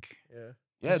 I think. Yeah.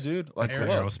 Yeah, dude. Like, That's the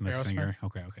Aero- look, Aerosmith Aerosmith. singer.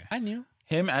 Okay. I knew.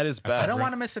 him at his I best. I don't Right.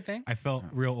 want to miss a thing. I felt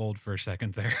real old for a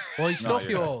second there. Well, you still you're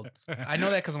feel right. old. I know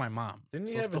that because of my mom. Didn't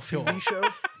he so I have a still feel TV old. show?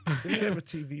 Didn't he have a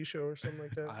TV show or something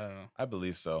like that? I don't know. I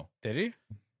believe so. Did he?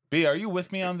 B, are you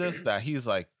with me on this? That he's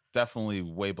like definitely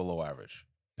way below average.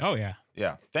 Oh yeah.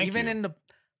 Yeah. Thank Even you. in the.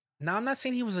 Now I'm not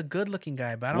saying he was a good-looking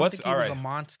guy, but I don't What's- think he all was a right.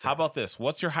 monster. How about this?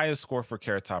 What's your highest score for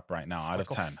Carrot Top right now out of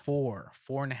Like a 10?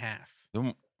 4.5.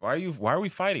 Then why are we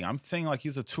fighting? I'm saying like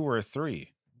he's a 2 or a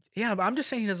 3. Yeah, but I'm just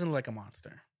saying he doesn't look like a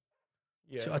monster.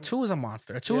 Yeah. A 2 is a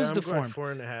monster. A 2 is I'm going deformed.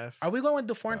 4.5. Are we going with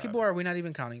deformed God. people, or are we not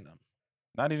even counting them?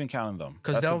 Not even counting them.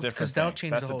 'Cause That's a they'll- different 'cause they'll thing.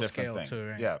 change That's the a whole different scale thing. too,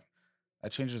 right? Yeah.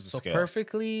 That changes the So scale.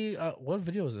 perfectly. What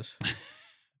video is this?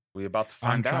 We about to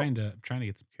I'm find out. trying to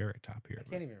get some Carrot Top here. I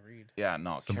can't even read. Yeah,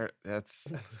 no, Some- that's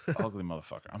ugly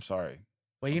motherfucker. I'm sorry.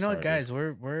 Well, you I'm know sorry, what, dude. guys?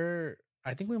 We're.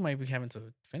 I think we might be having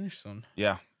to finish soon.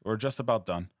 Yeah, we're just about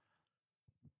done.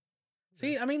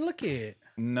 See, I mean, look at it.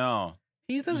 No.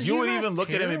 He does. You he's would not even look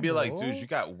at him and be like, dude, terrible. you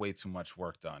got way too much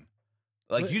work done.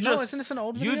 Like Wait, you no, just isn't this an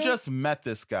old you video? just met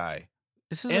this guy.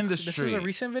 This is in the This is a street.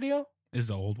 recent video. This is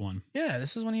the old one. Yeah,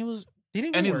 this is when he was. He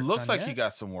didn't. And get he work looks done like he yet.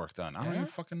 got some work done. I don't Yeah. even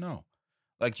fucking know.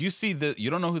 Like you see you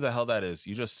don't know who the hell that is.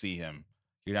 You just see him.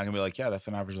 You're not gonna be like, yeah, that's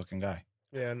an average looking guy.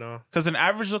 Yeah, no. Because an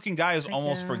average looking guy is Like,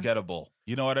 almost yeah. forgettable.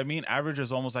 You know what I mean? Average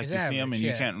is almost like He's you see him average, and you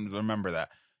yeah. can't remember that.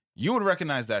 You would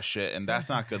recognize that shit, and that's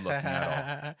not good looking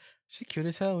at all. She cute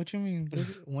as hell. What you mean?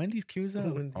 Wendy's cute as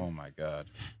hell. Oh my god.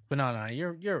 But no,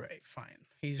 you're right. Fine.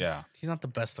 He's he's not the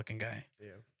best looking guy,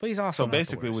 Yeah. but he's also So not the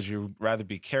basically, would worst. you rather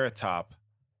be Carrot Top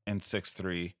and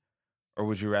 6'3", or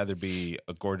would you rather be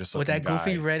a gorgeous with looking that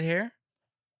goofy guy? red hair?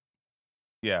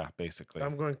 Yeah, basically.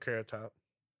 I'm going Carrot Top.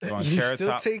 Going You Carrot still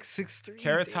Top, take 6'3"?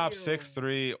 Carrot Top Damn.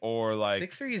 6'3", or like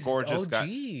 6'3" is gorgeous OG.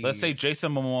 guy. Let's say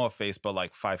Jason Momoa face, but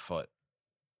like 5 foot.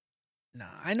 Nah,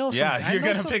 I know. Yeah, some, I you're know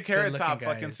gonna some pick Carrot good-looking Top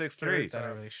fucking guys 6'3". that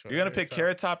are really short. You're gonna pick Top.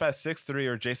 Carrot Top at 6'3"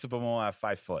 or Jason Momoa at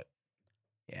 5 foot.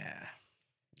 Yeah,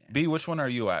 B, which one are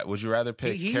you at? Would you rather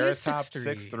pick He Carrot is Top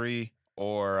 6'3". 6'3"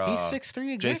 or he's 6'3"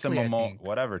 exactly. Jason I Momoa, think.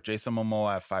 whatever. Jason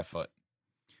Momoa at 5 foot.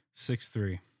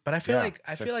 6'3". But I feel Yeah, like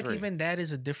 6'3". even that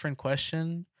is a different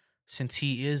question since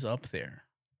he is up there.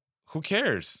 Who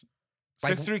cares?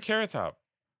 Like- 6'3" Carrot Top.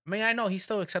 I mean, I know he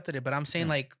still accepted it, but I'm saying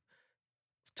Yeah. like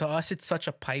to us, it's such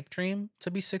a pipe dream to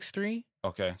be 6'3".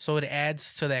 Okay. So it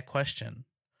adds to that question,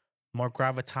 more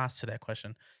gravitas to that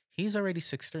question. He's already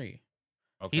 6'3".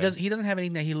 Okay. He doesn't have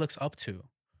anything that he looks up to.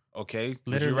 Okay. Would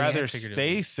Literally you rather and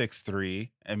figuratively. stay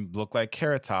 6'3" and look like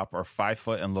Carrot Top, or 5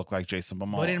 foot and look like Jason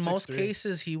Momoa? But in most 6'3".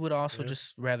 cases, he would also Yeah.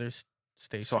 just rather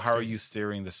stay. so how are 6'3". you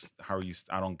steering this? How are you?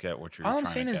 I don't get what you're. All I'm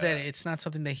trying saying to is get that at. it's not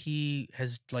something that he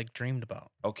has like dreamed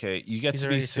about. Okay, you get He's to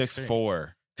be already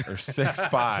 6'4" 6'3". or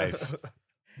 6'5".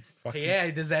 Fucking- Yeah,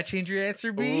 does that change your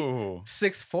answer, B? Ooh.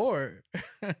 6'4".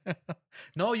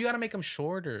 No, you got to make him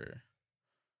shorter.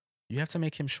 You have to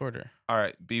make him shorter. All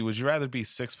right, B. Would you rather be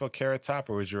 6 foot Carrot Top,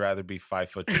 or would you rather be 5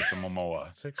 foot Jason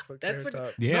Momoa? 6 foot That's Carrot a-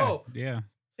 Top. Yeah. No. Yeah.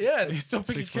 Yeah. He's still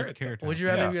picking 6 foot Carrot Top. Would you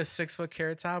rather Yeah. be a 6 foot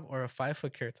Carrot Top or a 5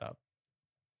 foot Carrot Top?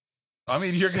 I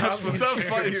mean, you're gonna. Southeast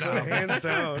Carrot Top, hands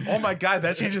down. Oh my god,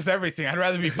 that changes everything. I'd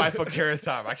rather be 5 foot Carrot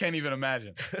Top. I can't even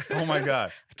imagine. Oh my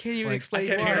god. I can't even Like, explain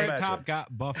can't why. even Carrot imagine. Top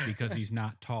got buff because he's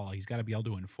not tall. He's got to be able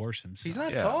to enforce himself. He's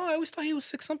not Yeah. tall. I always thought he was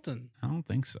 6 something. I don't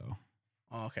think so.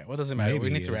 Oh, okay. Well, doesn't matter. Maybe We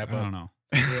need he to is. wrap I don't up. know.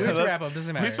 We need to wrap up.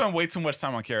 Doesn't matter. We spent way too much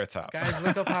time on Carrot Top. Guys,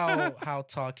 look up how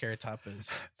tall Carrot Top is.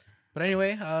 But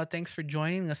anyway, thanks for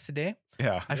joining us today.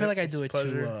 Yeah. I feel like I It's do a it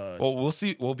pleasure. too. Well, we'll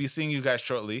see. We'll be seeing you guys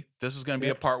shortly. This is going to be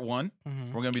Yep. a part 1. mhm.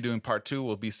 We're going to be doing part 2.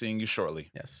 We'll be seeing you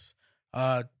shortly. Yes.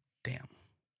 Damn.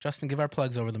 Justin, give our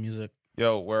plugs over the music.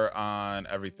 Yo, we're on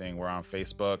everything. We're on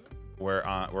Facebook.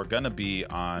 We're gonna be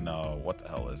on what the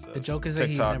hell is this? The joke is that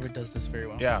TikTok. he never does this very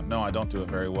well. Yeah, no, I don't do it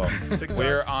very well. TikTok.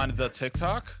 We're on the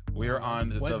TikTok. We are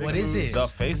on What is it? the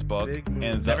Facebook Big and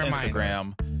moves. the Never mind.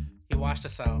 Instagram He washed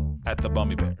us out. at the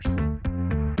Bummy Bears.